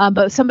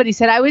 But somebody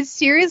said, I would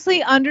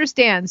seriously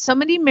understand. So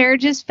many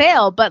marriages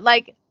fail, but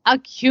like a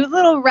cute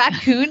little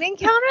raccoon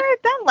encounter,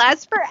 that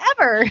lasts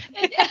forever.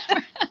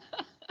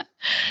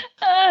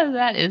 Oh,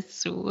 that is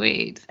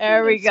sweet.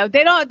 There we go.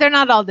 They're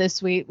not all this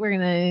sweet. We're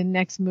gonna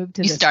next move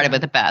to You this started one.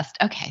 with the best.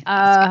 Okay.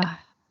 That's good.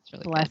 That's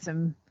really Bless good.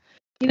 him.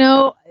 You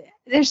know,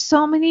 there's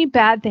so many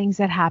bad things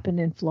that happen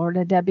in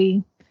Florida,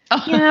 Debbie.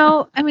 Oh. You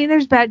know, I mean,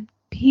 there's bad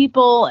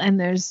people and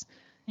there's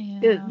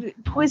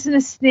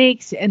poisonous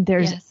snakes and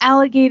there's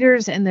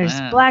alligators and there's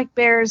black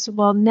bears.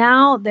 Well,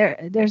 now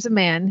there's a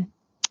man.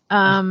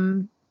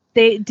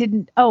 They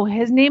didn't. Oh,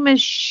 his name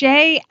is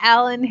Shay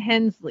Allen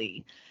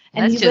Hensley.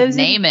 And Let's just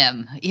name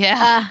him.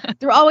 Yeah.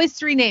 There are always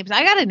three names.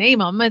 I got to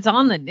name him. It's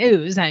on the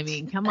news. I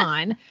mean, come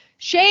on.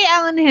 Shay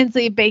Allen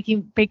Hensley of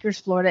Bakers,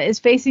 Florida, is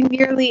facing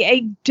nearly a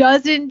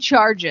dozen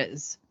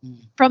charges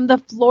from the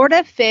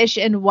Florida Fish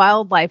and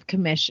Wildlife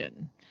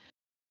Commission.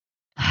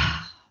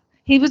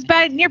 He was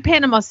near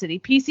Panama City,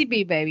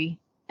 PCB, baby.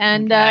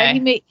 And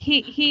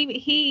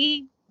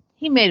he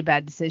made a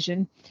bad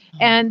decision.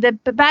 And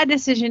the bad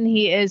decision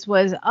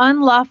was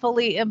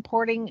unlawfully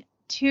importing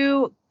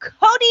 2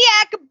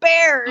 Kodiak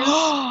bears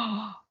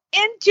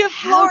into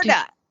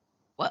Florida.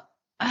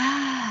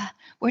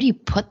 Where do you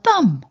put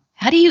them?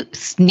 How do you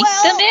sneak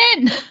them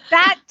in?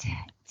 That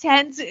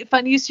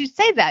funny you should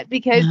say that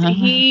because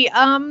he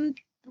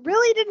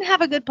really didn't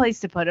have a good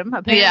place to put them.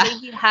 Apparently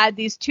he had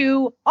these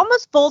 2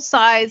 almost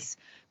full-size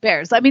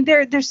bears. I mean,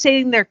 they're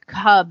saying they're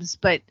cubs,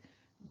 but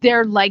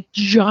they're like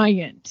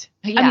giant.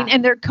 Yeah. I mean,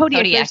 and they're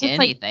Kodiak bears. It's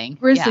like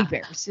grizzly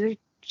bears. They're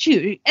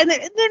huge. And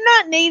they're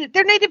not native.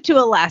 They're native to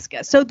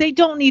Alaska, so they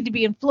don't need to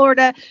be in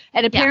Florida.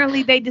 And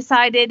apparently they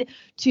decided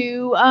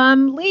to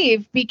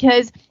leave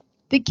because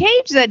the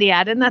cage that he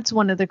had, and that's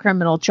one of the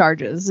criminal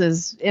charges,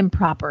 is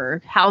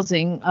improper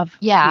housing of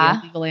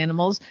illegal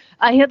animals.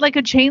 He had like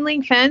a chain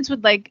link fence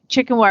with like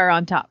chicken wire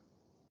on top.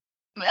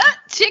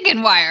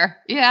 Chicken wire.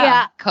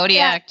 Yeah.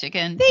 Kodiak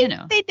chicken.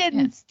 They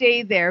didn't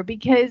stay there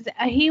because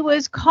he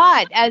was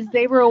caught as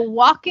they were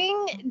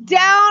walking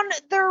down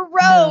the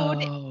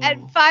road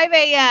at 5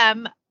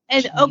 a.m.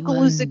 in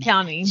Okaloosa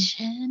County.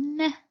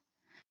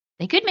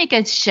 They could make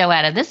a show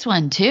out of this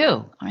one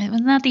too.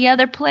 Wasn't that the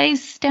other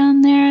place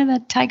down there? The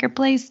tiger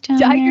place down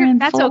there in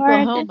that's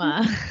Florida?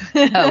 Oklahoma.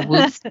 Oh,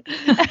 whoops.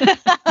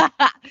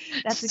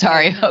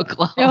 Sorry,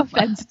 Oklahoma. No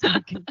offense.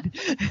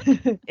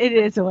 It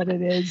is what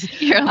it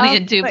is. You're only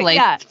in 2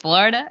 places,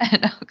 Florida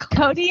and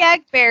Oklahoma.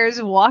 Kodiak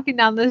bears walking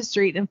down the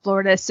street in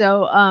Florida.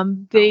 So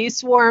they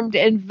swarmed.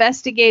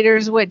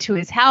 Investigators went to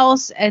his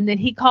house, and then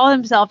he called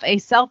himself a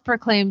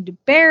self-proclaimed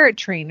bear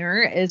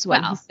trainer, is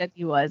what he said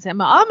he was. I'm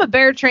a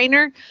bear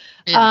trainer.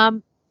 Yeah.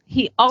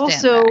 He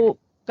also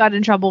got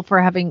in trouble for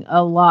having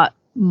a lot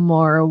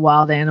more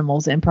wild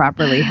animals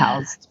improperly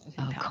housed.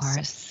 Of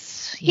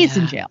course. He's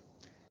in jail.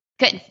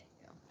 Good.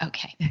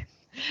 Okay.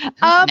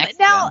 Now,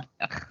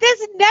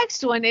 this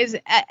next one is,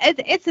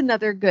 it's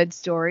another good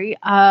story.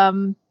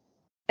 And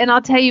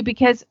I'll tell you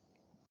because,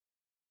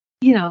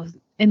 in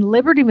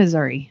Liberty,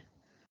 Missouri,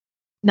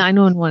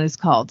 911 is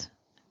called.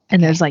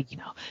 And there's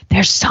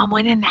there's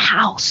someone in the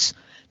house.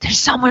 There's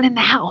someone in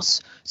the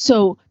house.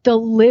 So the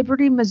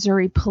Liberty,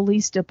 Missouri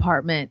Police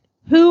Department,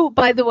 who,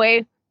 by the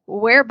way,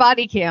 wear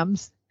body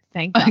cams.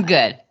 Thank God.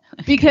 Good.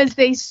 Because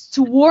they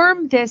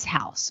swarmed this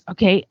house.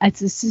 Okay.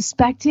 It's a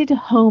suspected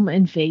home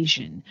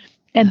invasion.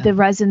 And the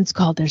residents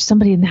called, there's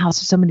somebody in the house,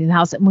 there's somebody in the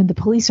house. And when the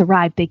police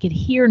arrived, they could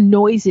hear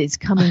noises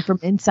coming from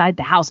inside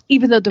the house,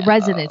 even though the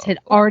residents had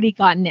already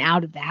gotten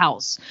out of the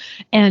house.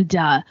 And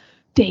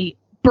they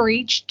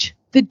breached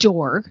the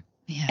door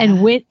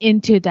and went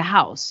into the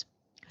house.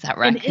 It's that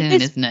raccoon,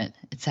 isn't it?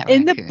 It's that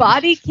in raccoon. The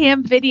body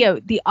cam video,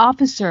 the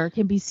officer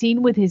can be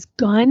seen with his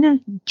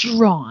gun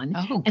drawn.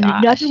 Oh, and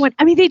another one,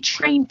 I mean, they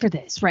trained for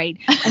this, right?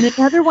 And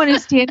another one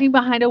is standing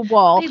behind a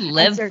wall. They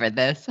live for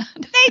this.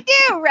 They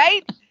do,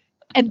 right?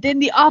 And then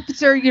the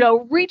officer,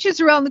 reaches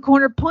around the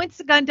corner, points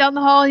the gun down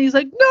the hall, and he's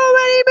like,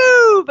 nobody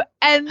move.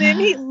 And then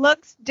he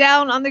looks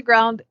down on the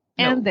ground,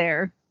 and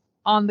there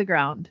on the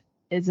ground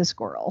is a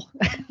squirrel.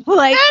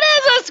 That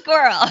is a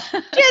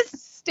squirrel.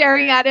 Just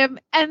staring at him.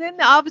 And then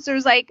the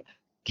officer's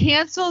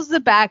cancels the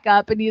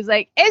backup, and he's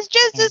like, it's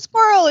just a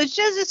squirrel. It's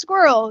just a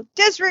squirrel.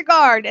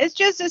 Disregard. It's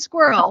just a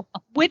squirrel.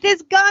 With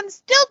his gun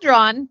still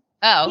drawn,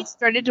 he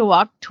started to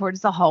walk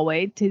towards the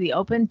hallway to the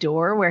open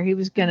door where he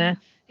was going to,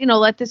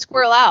 let the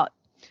squirrel out.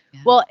 Yeah.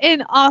 Well,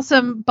 in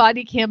awesome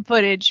body cam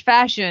footage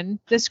fashion,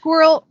 the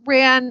squirrel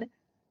ran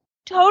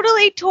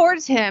totally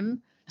towards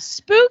him,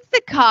 spooked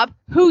the cop,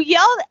 who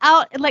yelled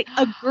out like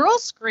a girl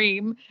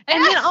scream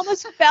and then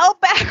almost fell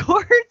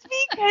backwards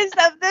because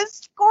of the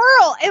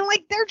squirrel. And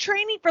like they're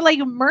training for like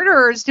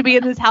murderers to be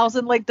in this house,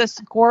 and like the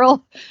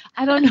squirrel.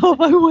 I don't know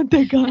if I want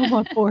that guy on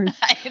my force.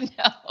 I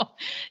know.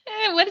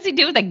 What does he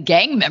do with a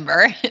gang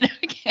member?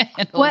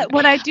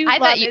 What I do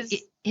love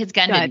is his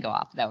gun didn't go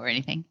off though or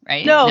anything,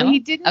 right? No, he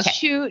didn't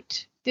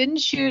shoot.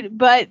 Didn't shoot,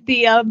 but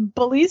the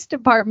police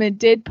department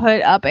did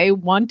put up a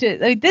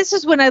wanted. Like, this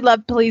is when I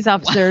love police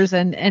officers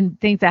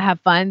and things that have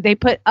fun. They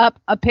put up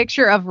a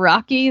picture of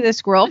Rocky, the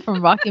squirrel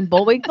from Rocky and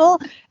Bullwinkle,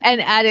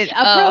 and added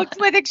approach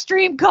with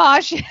extreme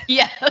caution.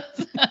 Yes.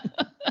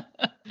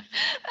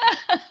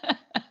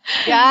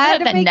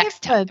 Gotta the make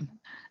next it fun. time.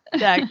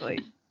 Exactly.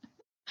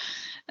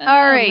 All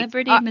right.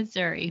 Liberty,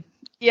 Missouri.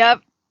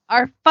 Yep.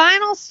 Our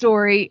final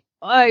story,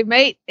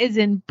 mate, is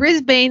in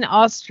Brisbane,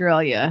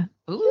 Australia.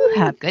 Ooh,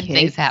 have good kids.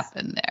 things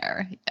happen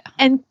there.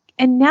 Yeah.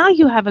 And now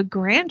you have a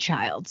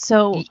grandchild.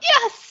 So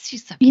yes,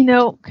 she's so you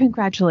know,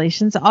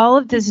 congratulations. All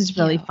of this is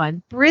really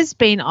fun.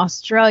 Brisbane,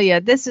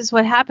 Australia. This is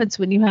what happens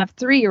when you have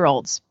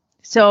 3-year-olds.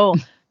 So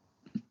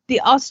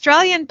the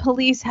Australian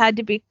police had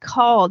to be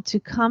called to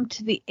come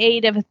to the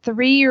aid of a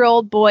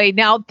 3-year-old boy.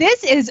 Now,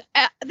 this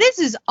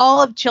is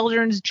all of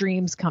children's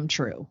dreams come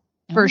true,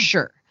 for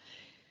sure.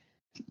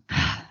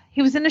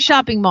 He was in a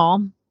shopping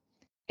mall,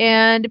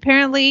 and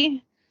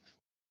apparently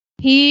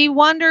he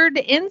wandered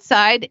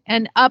inside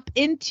and up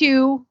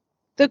into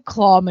the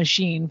claw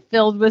machine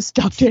filled with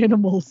stuffed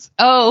animals.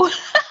 Oh,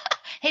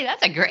 hey,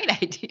 that's a great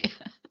idea.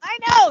 I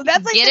know.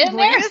 That's like Get the in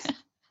there. greatest.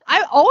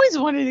 I always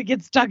wanted to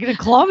get stuck in a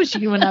claw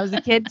machine when I was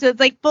a kid. So it's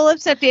like full of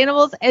stuffed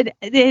animals. And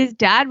his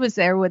dad was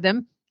there with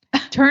him,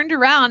 turned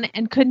around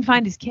and couldn't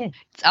find his kid.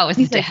 It's always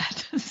He's the like,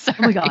 dad. Sorry.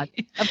 Oh my God.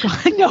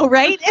 I know,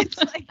 right? It's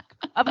like,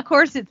 of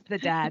course it's the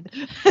dad. I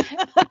mean,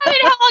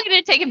 how long did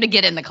it take him to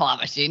get in the claw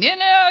machine? You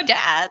know,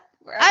 Dad.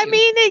 I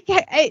mean,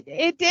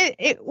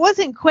 it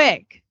wasn't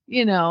quick,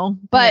 you know,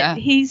 but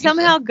he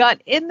somehow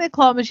got in the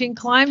claw machine,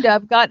 climbed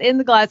up, got in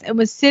the glass, and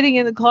was sitting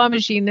in the claw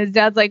machine. His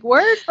dad's like,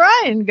 "Where'd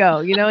Brian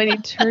go?" You know, and he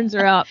turns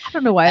around. I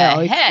don't know why I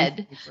always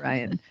say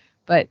Brian,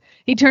 but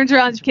he turns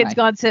around. His kid's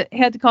gone. So he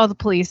had to call the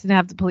police and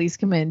have the police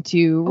come in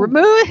to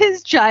remove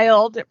his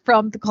child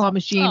from the claw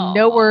machine. Aww.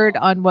 No word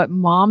on what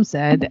mom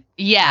said.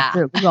 Yeah,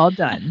 after it was all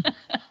done.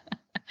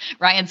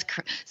 Ryan's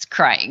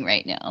crying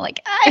right now.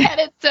 Like, I had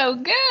it so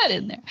good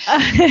in there.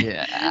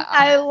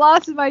 I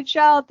lost my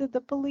child to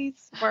the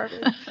police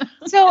department.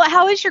 So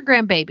how is your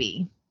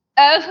grandbaby?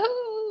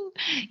 Oh,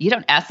 you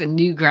don't ask a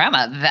new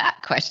grandma that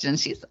question.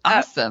 She's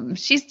awesome.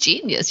 She's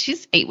genius.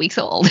 She's 8 weeks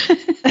old.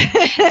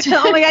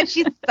 Oh my God,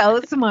 she's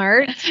so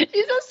smart. She's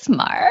so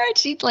smart.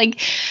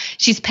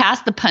 She's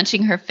past the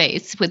punching her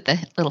face with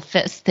the little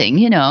fist thing.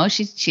 You know,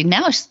 she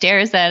now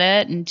stares at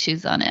it and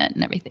chews on it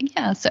and everything.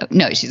 Yeah. So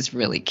no, she's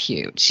really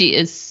cute. She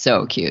is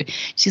so cute.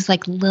 She's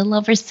like a little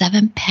over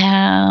 7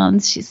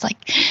 pounds. She's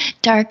like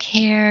dark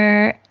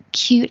hair,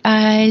 cute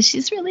eyes.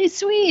 She's really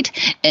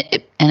sweet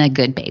and a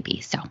good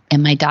baby. So,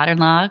 and my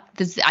daughter-in-law,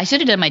 I should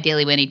have done my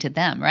daily Winnie to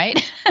them,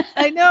 right?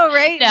 I know,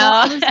 right? No. Well,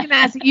 I was going to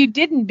ask you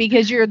didn't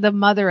because you're the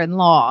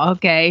mother-in-law.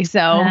 Okay.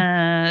 So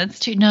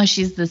it's true. No,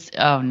 she's this.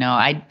 Oh no.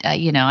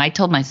 I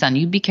told my son,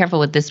 you be careful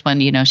with this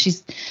one. You know,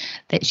 she's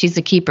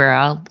a keeper.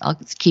 I'll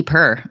keep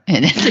her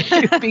and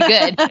it'll be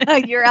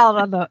good. You're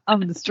out on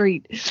the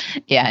street.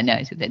 Yeah,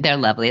 no, they're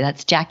lovely.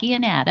 That's Jackie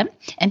and Adam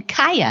and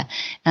Kaya,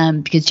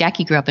 because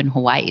Jackie grew up in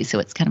Hawaii, so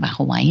it's kind of a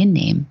Hawaiian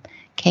name,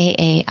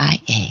 Kaia.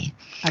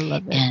 I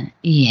love it. And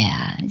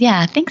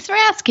yeah. Thanks for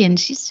asking.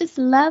 She's just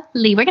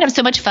lovely. We're gonna have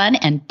so much fun.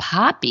 And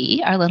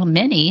Poppy, our little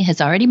Minnie,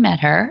 has already met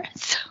her.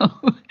 So,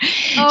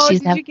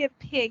 did you get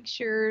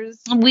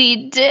pictures?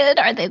 We did.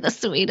 Are they the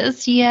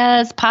sweetest?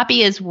 Yes.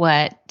 Poppy is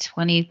what,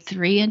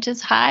 23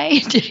 inches high? I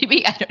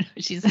don't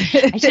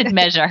know. I should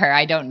measure her.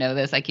 I don't know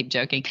this. I keep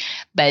joking,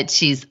 but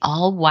she's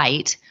all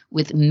white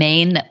with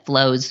mane that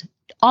flows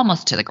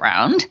almost to the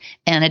ground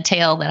and a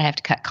tail that I have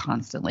to cut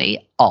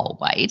constantly, all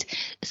white.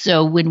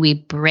 So when we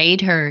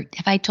braid her,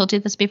 have I told you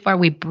this before?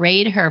 We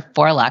braid her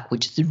forelock,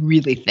 which is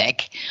really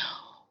thick,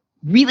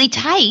 really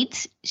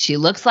tight. She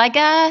looks like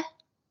a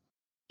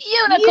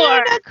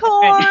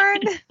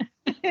unicorn.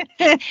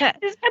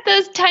 She's got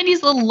those tiny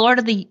little Lord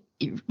of the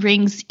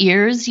Rings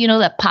ears, you know,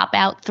 that pop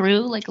out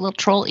through like little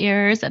troll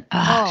ears. And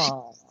she's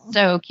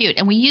so cute.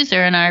 And we use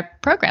her in our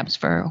programs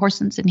for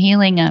Horses and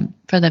Healing,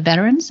 for the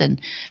veterans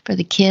and for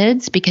the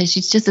kids, because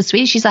she's just a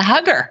sweet. She's a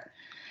hugger.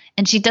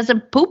 And she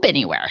doesn't poop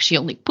anywhere. She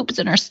only poops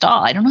in her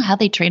stall. I don't know how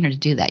they train her to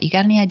do that. You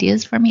got any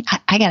ideas for me?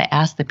 I got to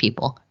ask the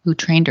people who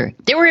trained her.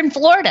 They were in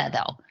Florida,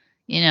 though.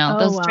 You know,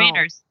 those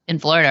trainers in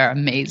Florida are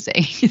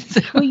amazing.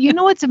 So, well, you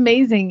know what's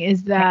amazing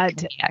is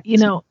that, you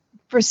know,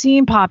 for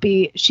seeing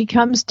Poppy, she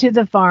comes to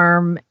the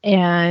farm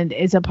and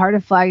is a part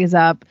of Flag Is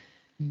Up.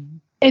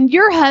 And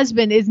your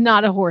husband is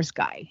not a horse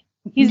guy.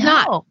 He's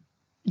not.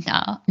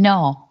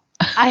 No.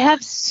 I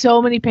have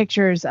so many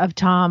pictures of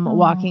Tom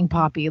walking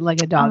Poppy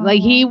like a dog. Like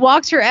he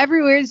walks her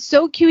everywhere. It's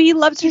so cute. He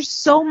loves her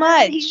so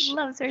much. He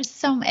loves her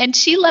so much. And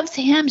she loves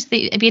him.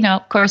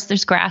 Of course,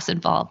 there's grass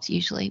involved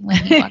usually when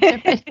he walks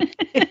her.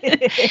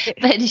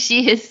 But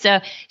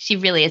she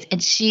really is.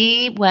 And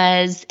she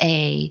was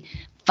a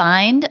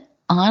find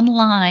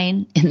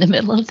online in the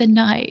middle of the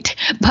night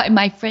by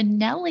my friend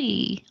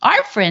Nellie,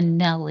 our friend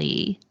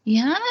Nellie.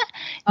 Yeah.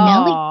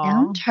 Nellie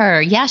found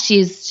her. Yeah. She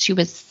is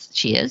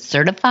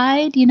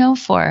certified,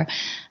 for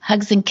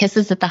hugs and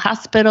kisses at the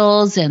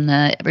hospitals and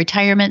the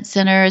retirement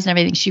centers and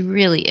everything. She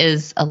really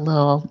is a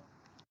little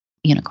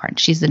unicorn.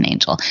 She's an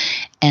angel.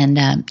 And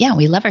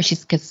we love her.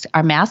 She's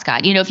our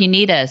mascot. If you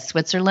need a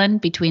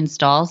Switzerland between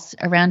stalls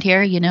around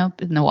here, in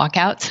the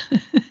walkouts,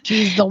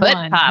 she's the put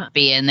one. Put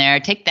Poppy in there.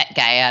 Take that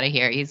guy out of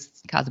here. He's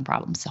causing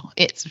problems. So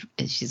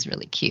she's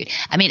really cute.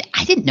 I mean,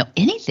 I didn't know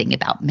anything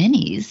about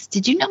minis.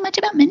 Did you know much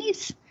about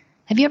minis?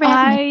 Have you ever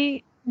had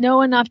I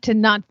know enough to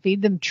not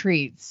feed them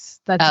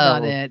treats. That's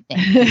about it.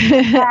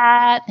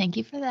 Thank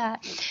you for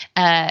that.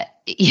 A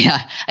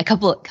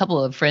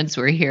couple of friends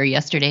were here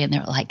yesterday, and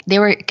they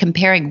were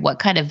comparing what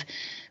kind of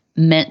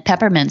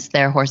peppermints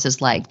their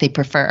horses like. They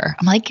prefer.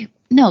 I'm like,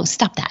 no,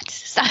 stop that.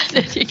 Stop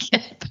that. You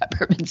get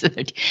peppermints in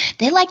their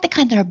They like the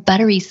kind that are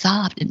buttery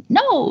soft. And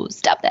no,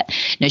 stop that.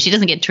 No, she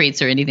doesn't get treats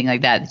or anything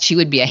like that. She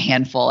would be a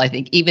handful, I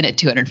think, even at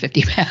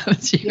 250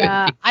 pounds.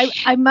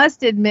 I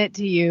must admit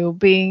to you,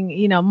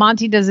 being,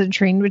 Monty doesn't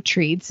train with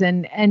treats,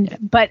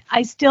 but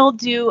I still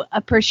do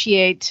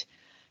appreciate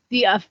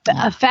the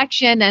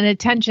affection and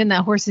attention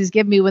that horses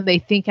give me when they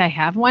think I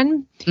have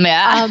one.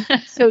 Yeah.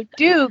 So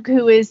Duke,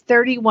 who is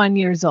 31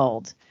 years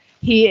old,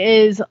 he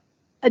is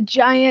a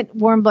giant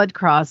warm blood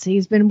cross.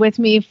 He's been with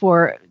me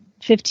for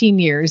 15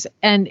 years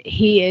and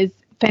he is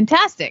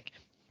fantastic.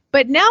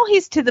 But now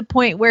he's to the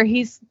point where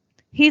he's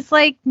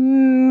like,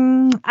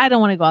 I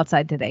don't want to go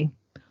outside today.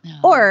 No.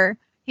 Or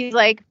he's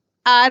like,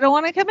 I don't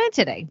want to come in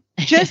today.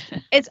 Just,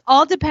 it's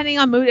all depending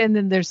on mood. And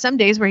then there's some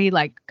days where he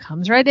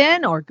comes right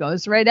in or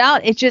goes right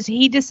out. It's just,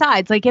 he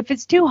decides, if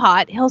it's too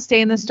hot, he'll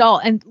stay in the stall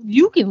and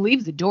you can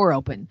leave the door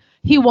open.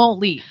 He won't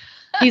leave.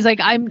 He's like,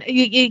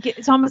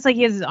 it's almost like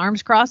he has his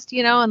arms crossed,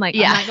 and I'm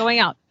not going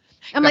out.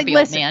 I'm like,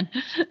 listen, man.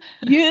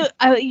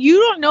 you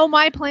don't know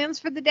my plans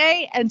for the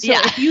day. And so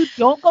if you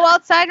don't go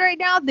outside right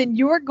now, then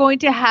you're going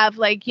to have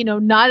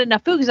not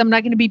enough food because I'm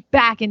not going to be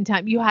back in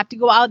time. You have to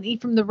go out and eat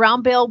from the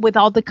round bale with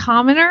all the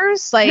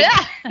commoners. So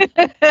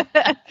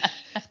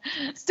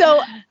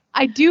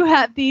I do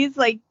have these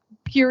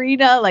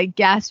Purina,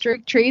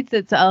 gastric treats.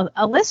 It's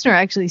a listener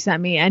actually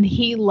sent me and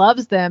he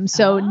loves them.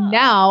 So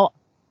now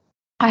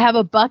I have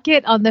a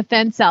bucket on the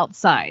fence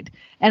outside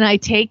and I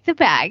take the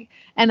bag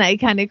and I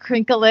kind of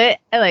crinkle it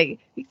and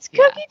it's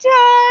cookie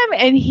time.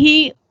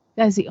 And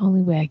that's the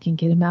only way I can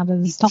get him out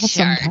of the stall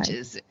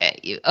sometimes.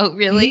 At you. Oh,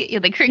 really?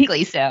 The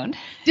crinkly sound.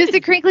 Just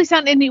the crinkly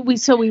sound. And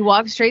we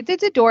walk straight through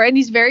the door and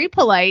he's very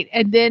polite.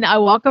 And then I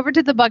walk over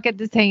to the bucket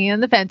that's hanging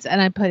on the fence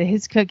and I put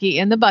his cookie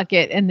in the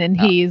bucket. And then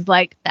he's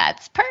like,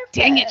 that's perfect.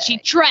 Dang it. She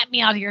trapped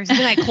me out here. So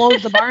then I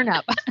close the barn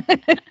up.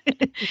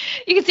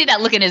 You can see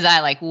that look in his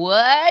eye. Like,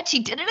 what? She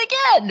did it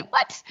again.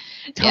 What?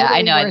 Totally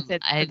I know.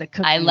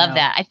 I love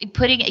that. I think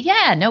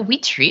we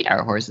treat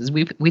our horses.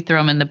 We throw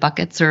them in the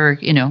buckets or,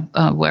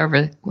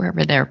 wherever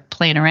they're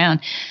playing around.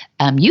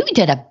 You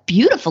did a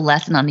beautiful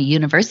lesson on the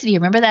university.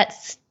 Remember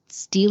that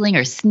stealing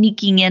or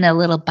sneaking in a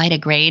little bite of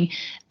grain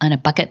on a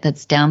bucket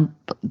that's down,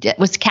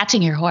 was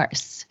catching your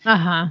horse.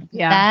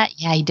 Yeah.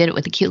 You did it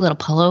with a cute little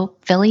polo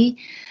filly.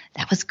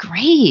 That was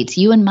great.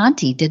 You and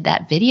Monty did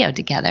that video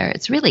together.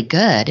 It's really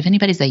good. If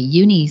anybody's a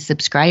uni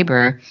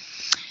subscriber,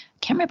 I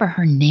can't remember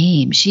her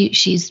name.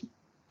 She's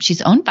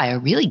owned by a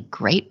really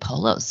great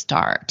polo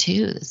star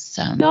too.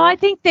 No, I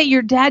think that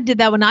your dad did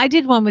that one. I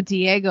did one with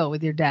Diego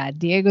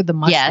the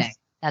Mustang. Yes,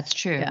 that's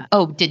true. Yeah.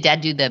 Oh, did Dad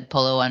do the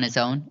polo on his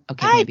own?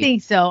 Okay, I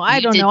think so.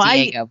 I don't know.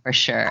 Diego for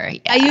sure.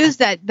 Yeah. I use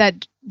that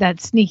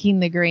sneaking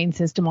the grain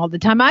system all the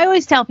time. I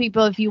always tell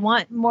people if you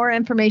want more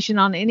information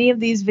on any of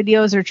these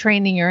videos or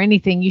training or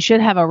anything, you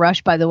should have a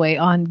rush, by the way,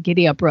 on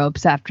Giddy Up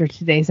Ropes after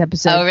today's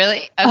episode. Oh,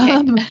 really?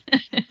 Okay.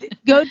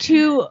 Go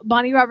to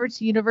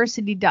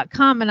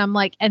BonnieRobertsUniversity.com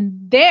and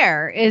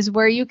there is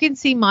where you can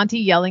see Monty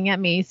yelling at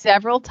me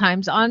several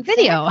times on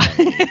video.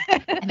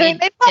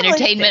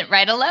 Entertainment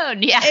right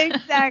alone. Yeah.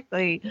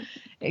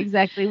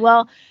 Exactly.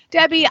 Well,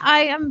 Debbie,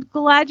 I am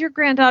glad your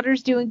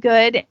granddaughter's doing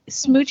good.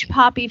 Smooch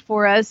Poppy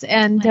for us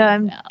and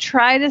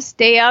try to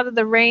stay out of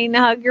the rain.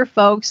 Hug your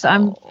folks.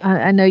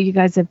 I know you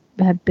guys have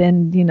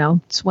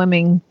been,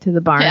 swimming to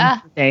the barn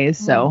for days.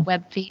 So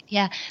web feet.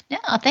 Yeah. No,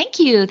 thank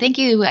you.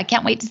 I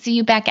can't wait to see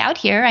you back out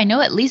here. I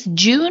know at least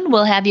June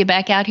we'll have you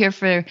back out here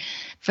for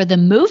the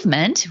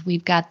movement.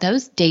 We've got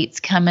those dates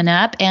coming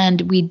up.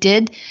 And we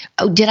did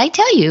I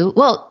tell you?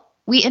 Well,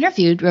 we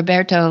interviewed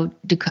Roberto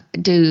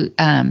Dutesco,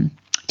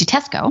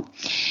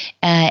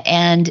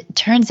 and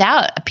turns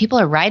out people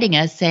are writing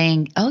us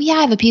saying, oh yeah,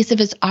 I have a piece of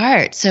his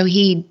art. So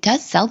he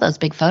does sell those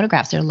big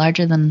photographs. They're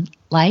larger than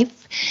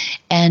life,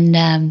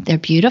 and they're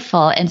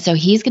beautiful. And so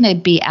he's going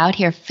to be out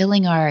here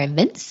filling our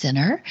event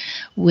center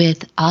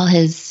with all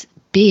his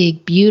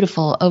big,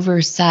 beautiful,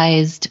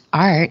 oversized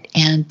art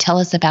and tell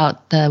us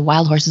about the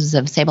wild horses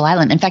of Sable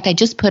Island. In fact, I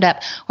just put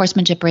up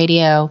Horsemanship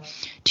Radio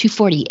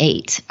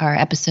 248, our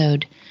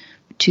episode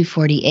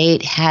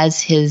 248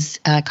 has his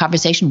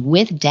conversation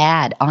with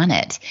Dad on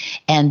it.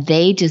 And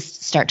they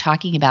just start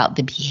talking about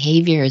the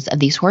behaviors of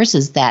these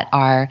horses that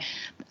are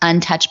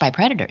untouched by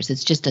predators.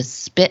 It's just a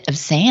spit of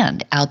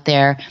sand out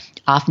there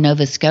off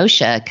Nova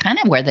Scotia, kind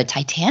of where the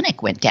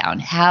Titanic went down.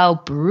 How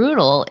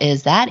brutal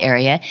is that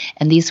area?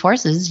 And these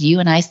horses, you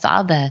and I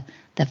saw the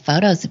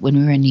photos when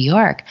we were in New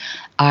York,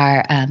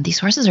 are these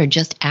horses are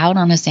just out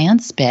on a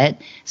sand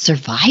spit,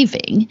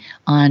 surviving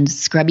on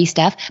scrubby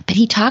stuff. But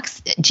he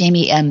talks,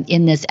 Jamie,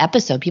 in this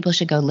episode, people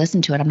should go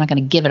listen to it. I'm not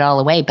going to give it all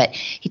away, but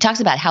he talks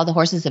about how the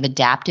horses have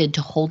adapted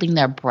to holding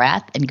their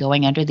breath and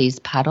going under these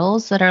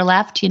puddles that are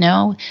left,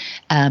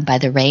 by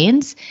the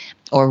rains.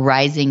 Or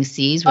rising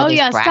seas. Oh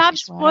yeah, stop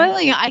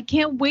spoiling it! I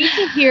can't wait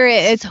to hear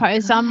it.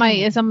 It's on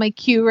my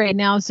queue right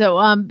now. So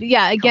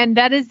again,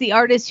 that is the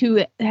artist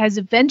who has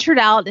ventured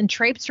out and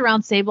traipsed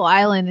around Sable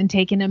Island and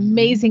taken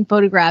amazing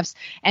photographs.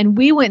 And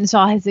we went and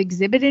saw his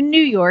exhibit in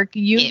New York.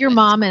 Your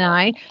mom, and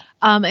I.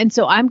 And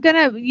so I'm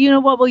gonna,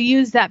 we'll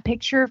use that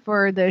picture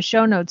for the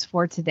show notes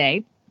for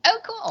today. Oh,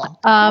 cool.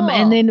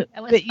 And then,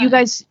 but you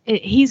guys,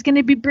 he's going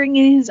to be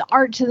bringing his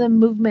art to the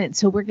movement.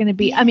 So we're going to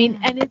be, and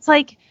it's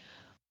like,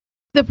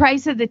 the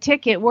price of the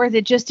ticket worth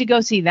it just to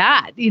go see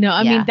that,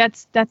 I mean,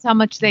 that's how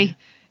much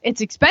it's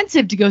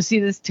expensive to go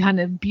see this kind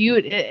of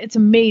beauty. It's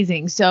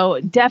amazing. So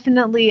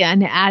definitely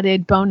an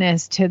added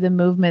bonus to the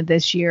movement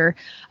this year.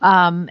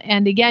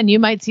 And again, you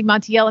might see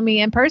Monty yell at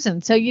me in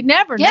person. So you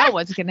never know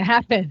what's going to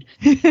happen.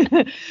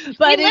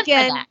 But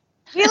again,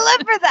 we live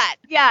for that.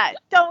 Yeah.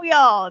 Don't we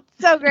all?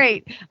 So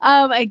great.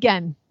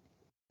 Again,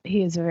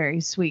 he is a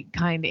very sweet,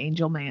 kind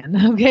angel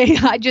man. Okay.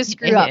 I just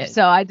screwed up,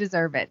 so I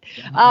deserve it.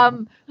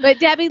 But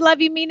Debbie,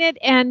 love you, mean it.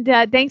 And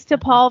thanks to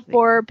Paul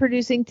for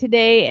producing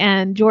today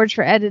and George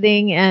for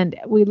editing. And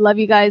we love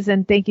you guys.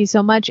 And thank you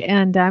so much.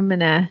 And I'm going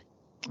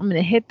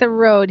to hit the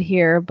road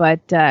here,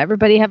 but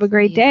everybody have a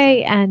great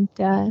day and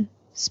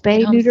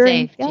spay, neuter,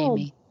 and geld.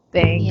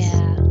 Thanks.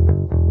 Yeah.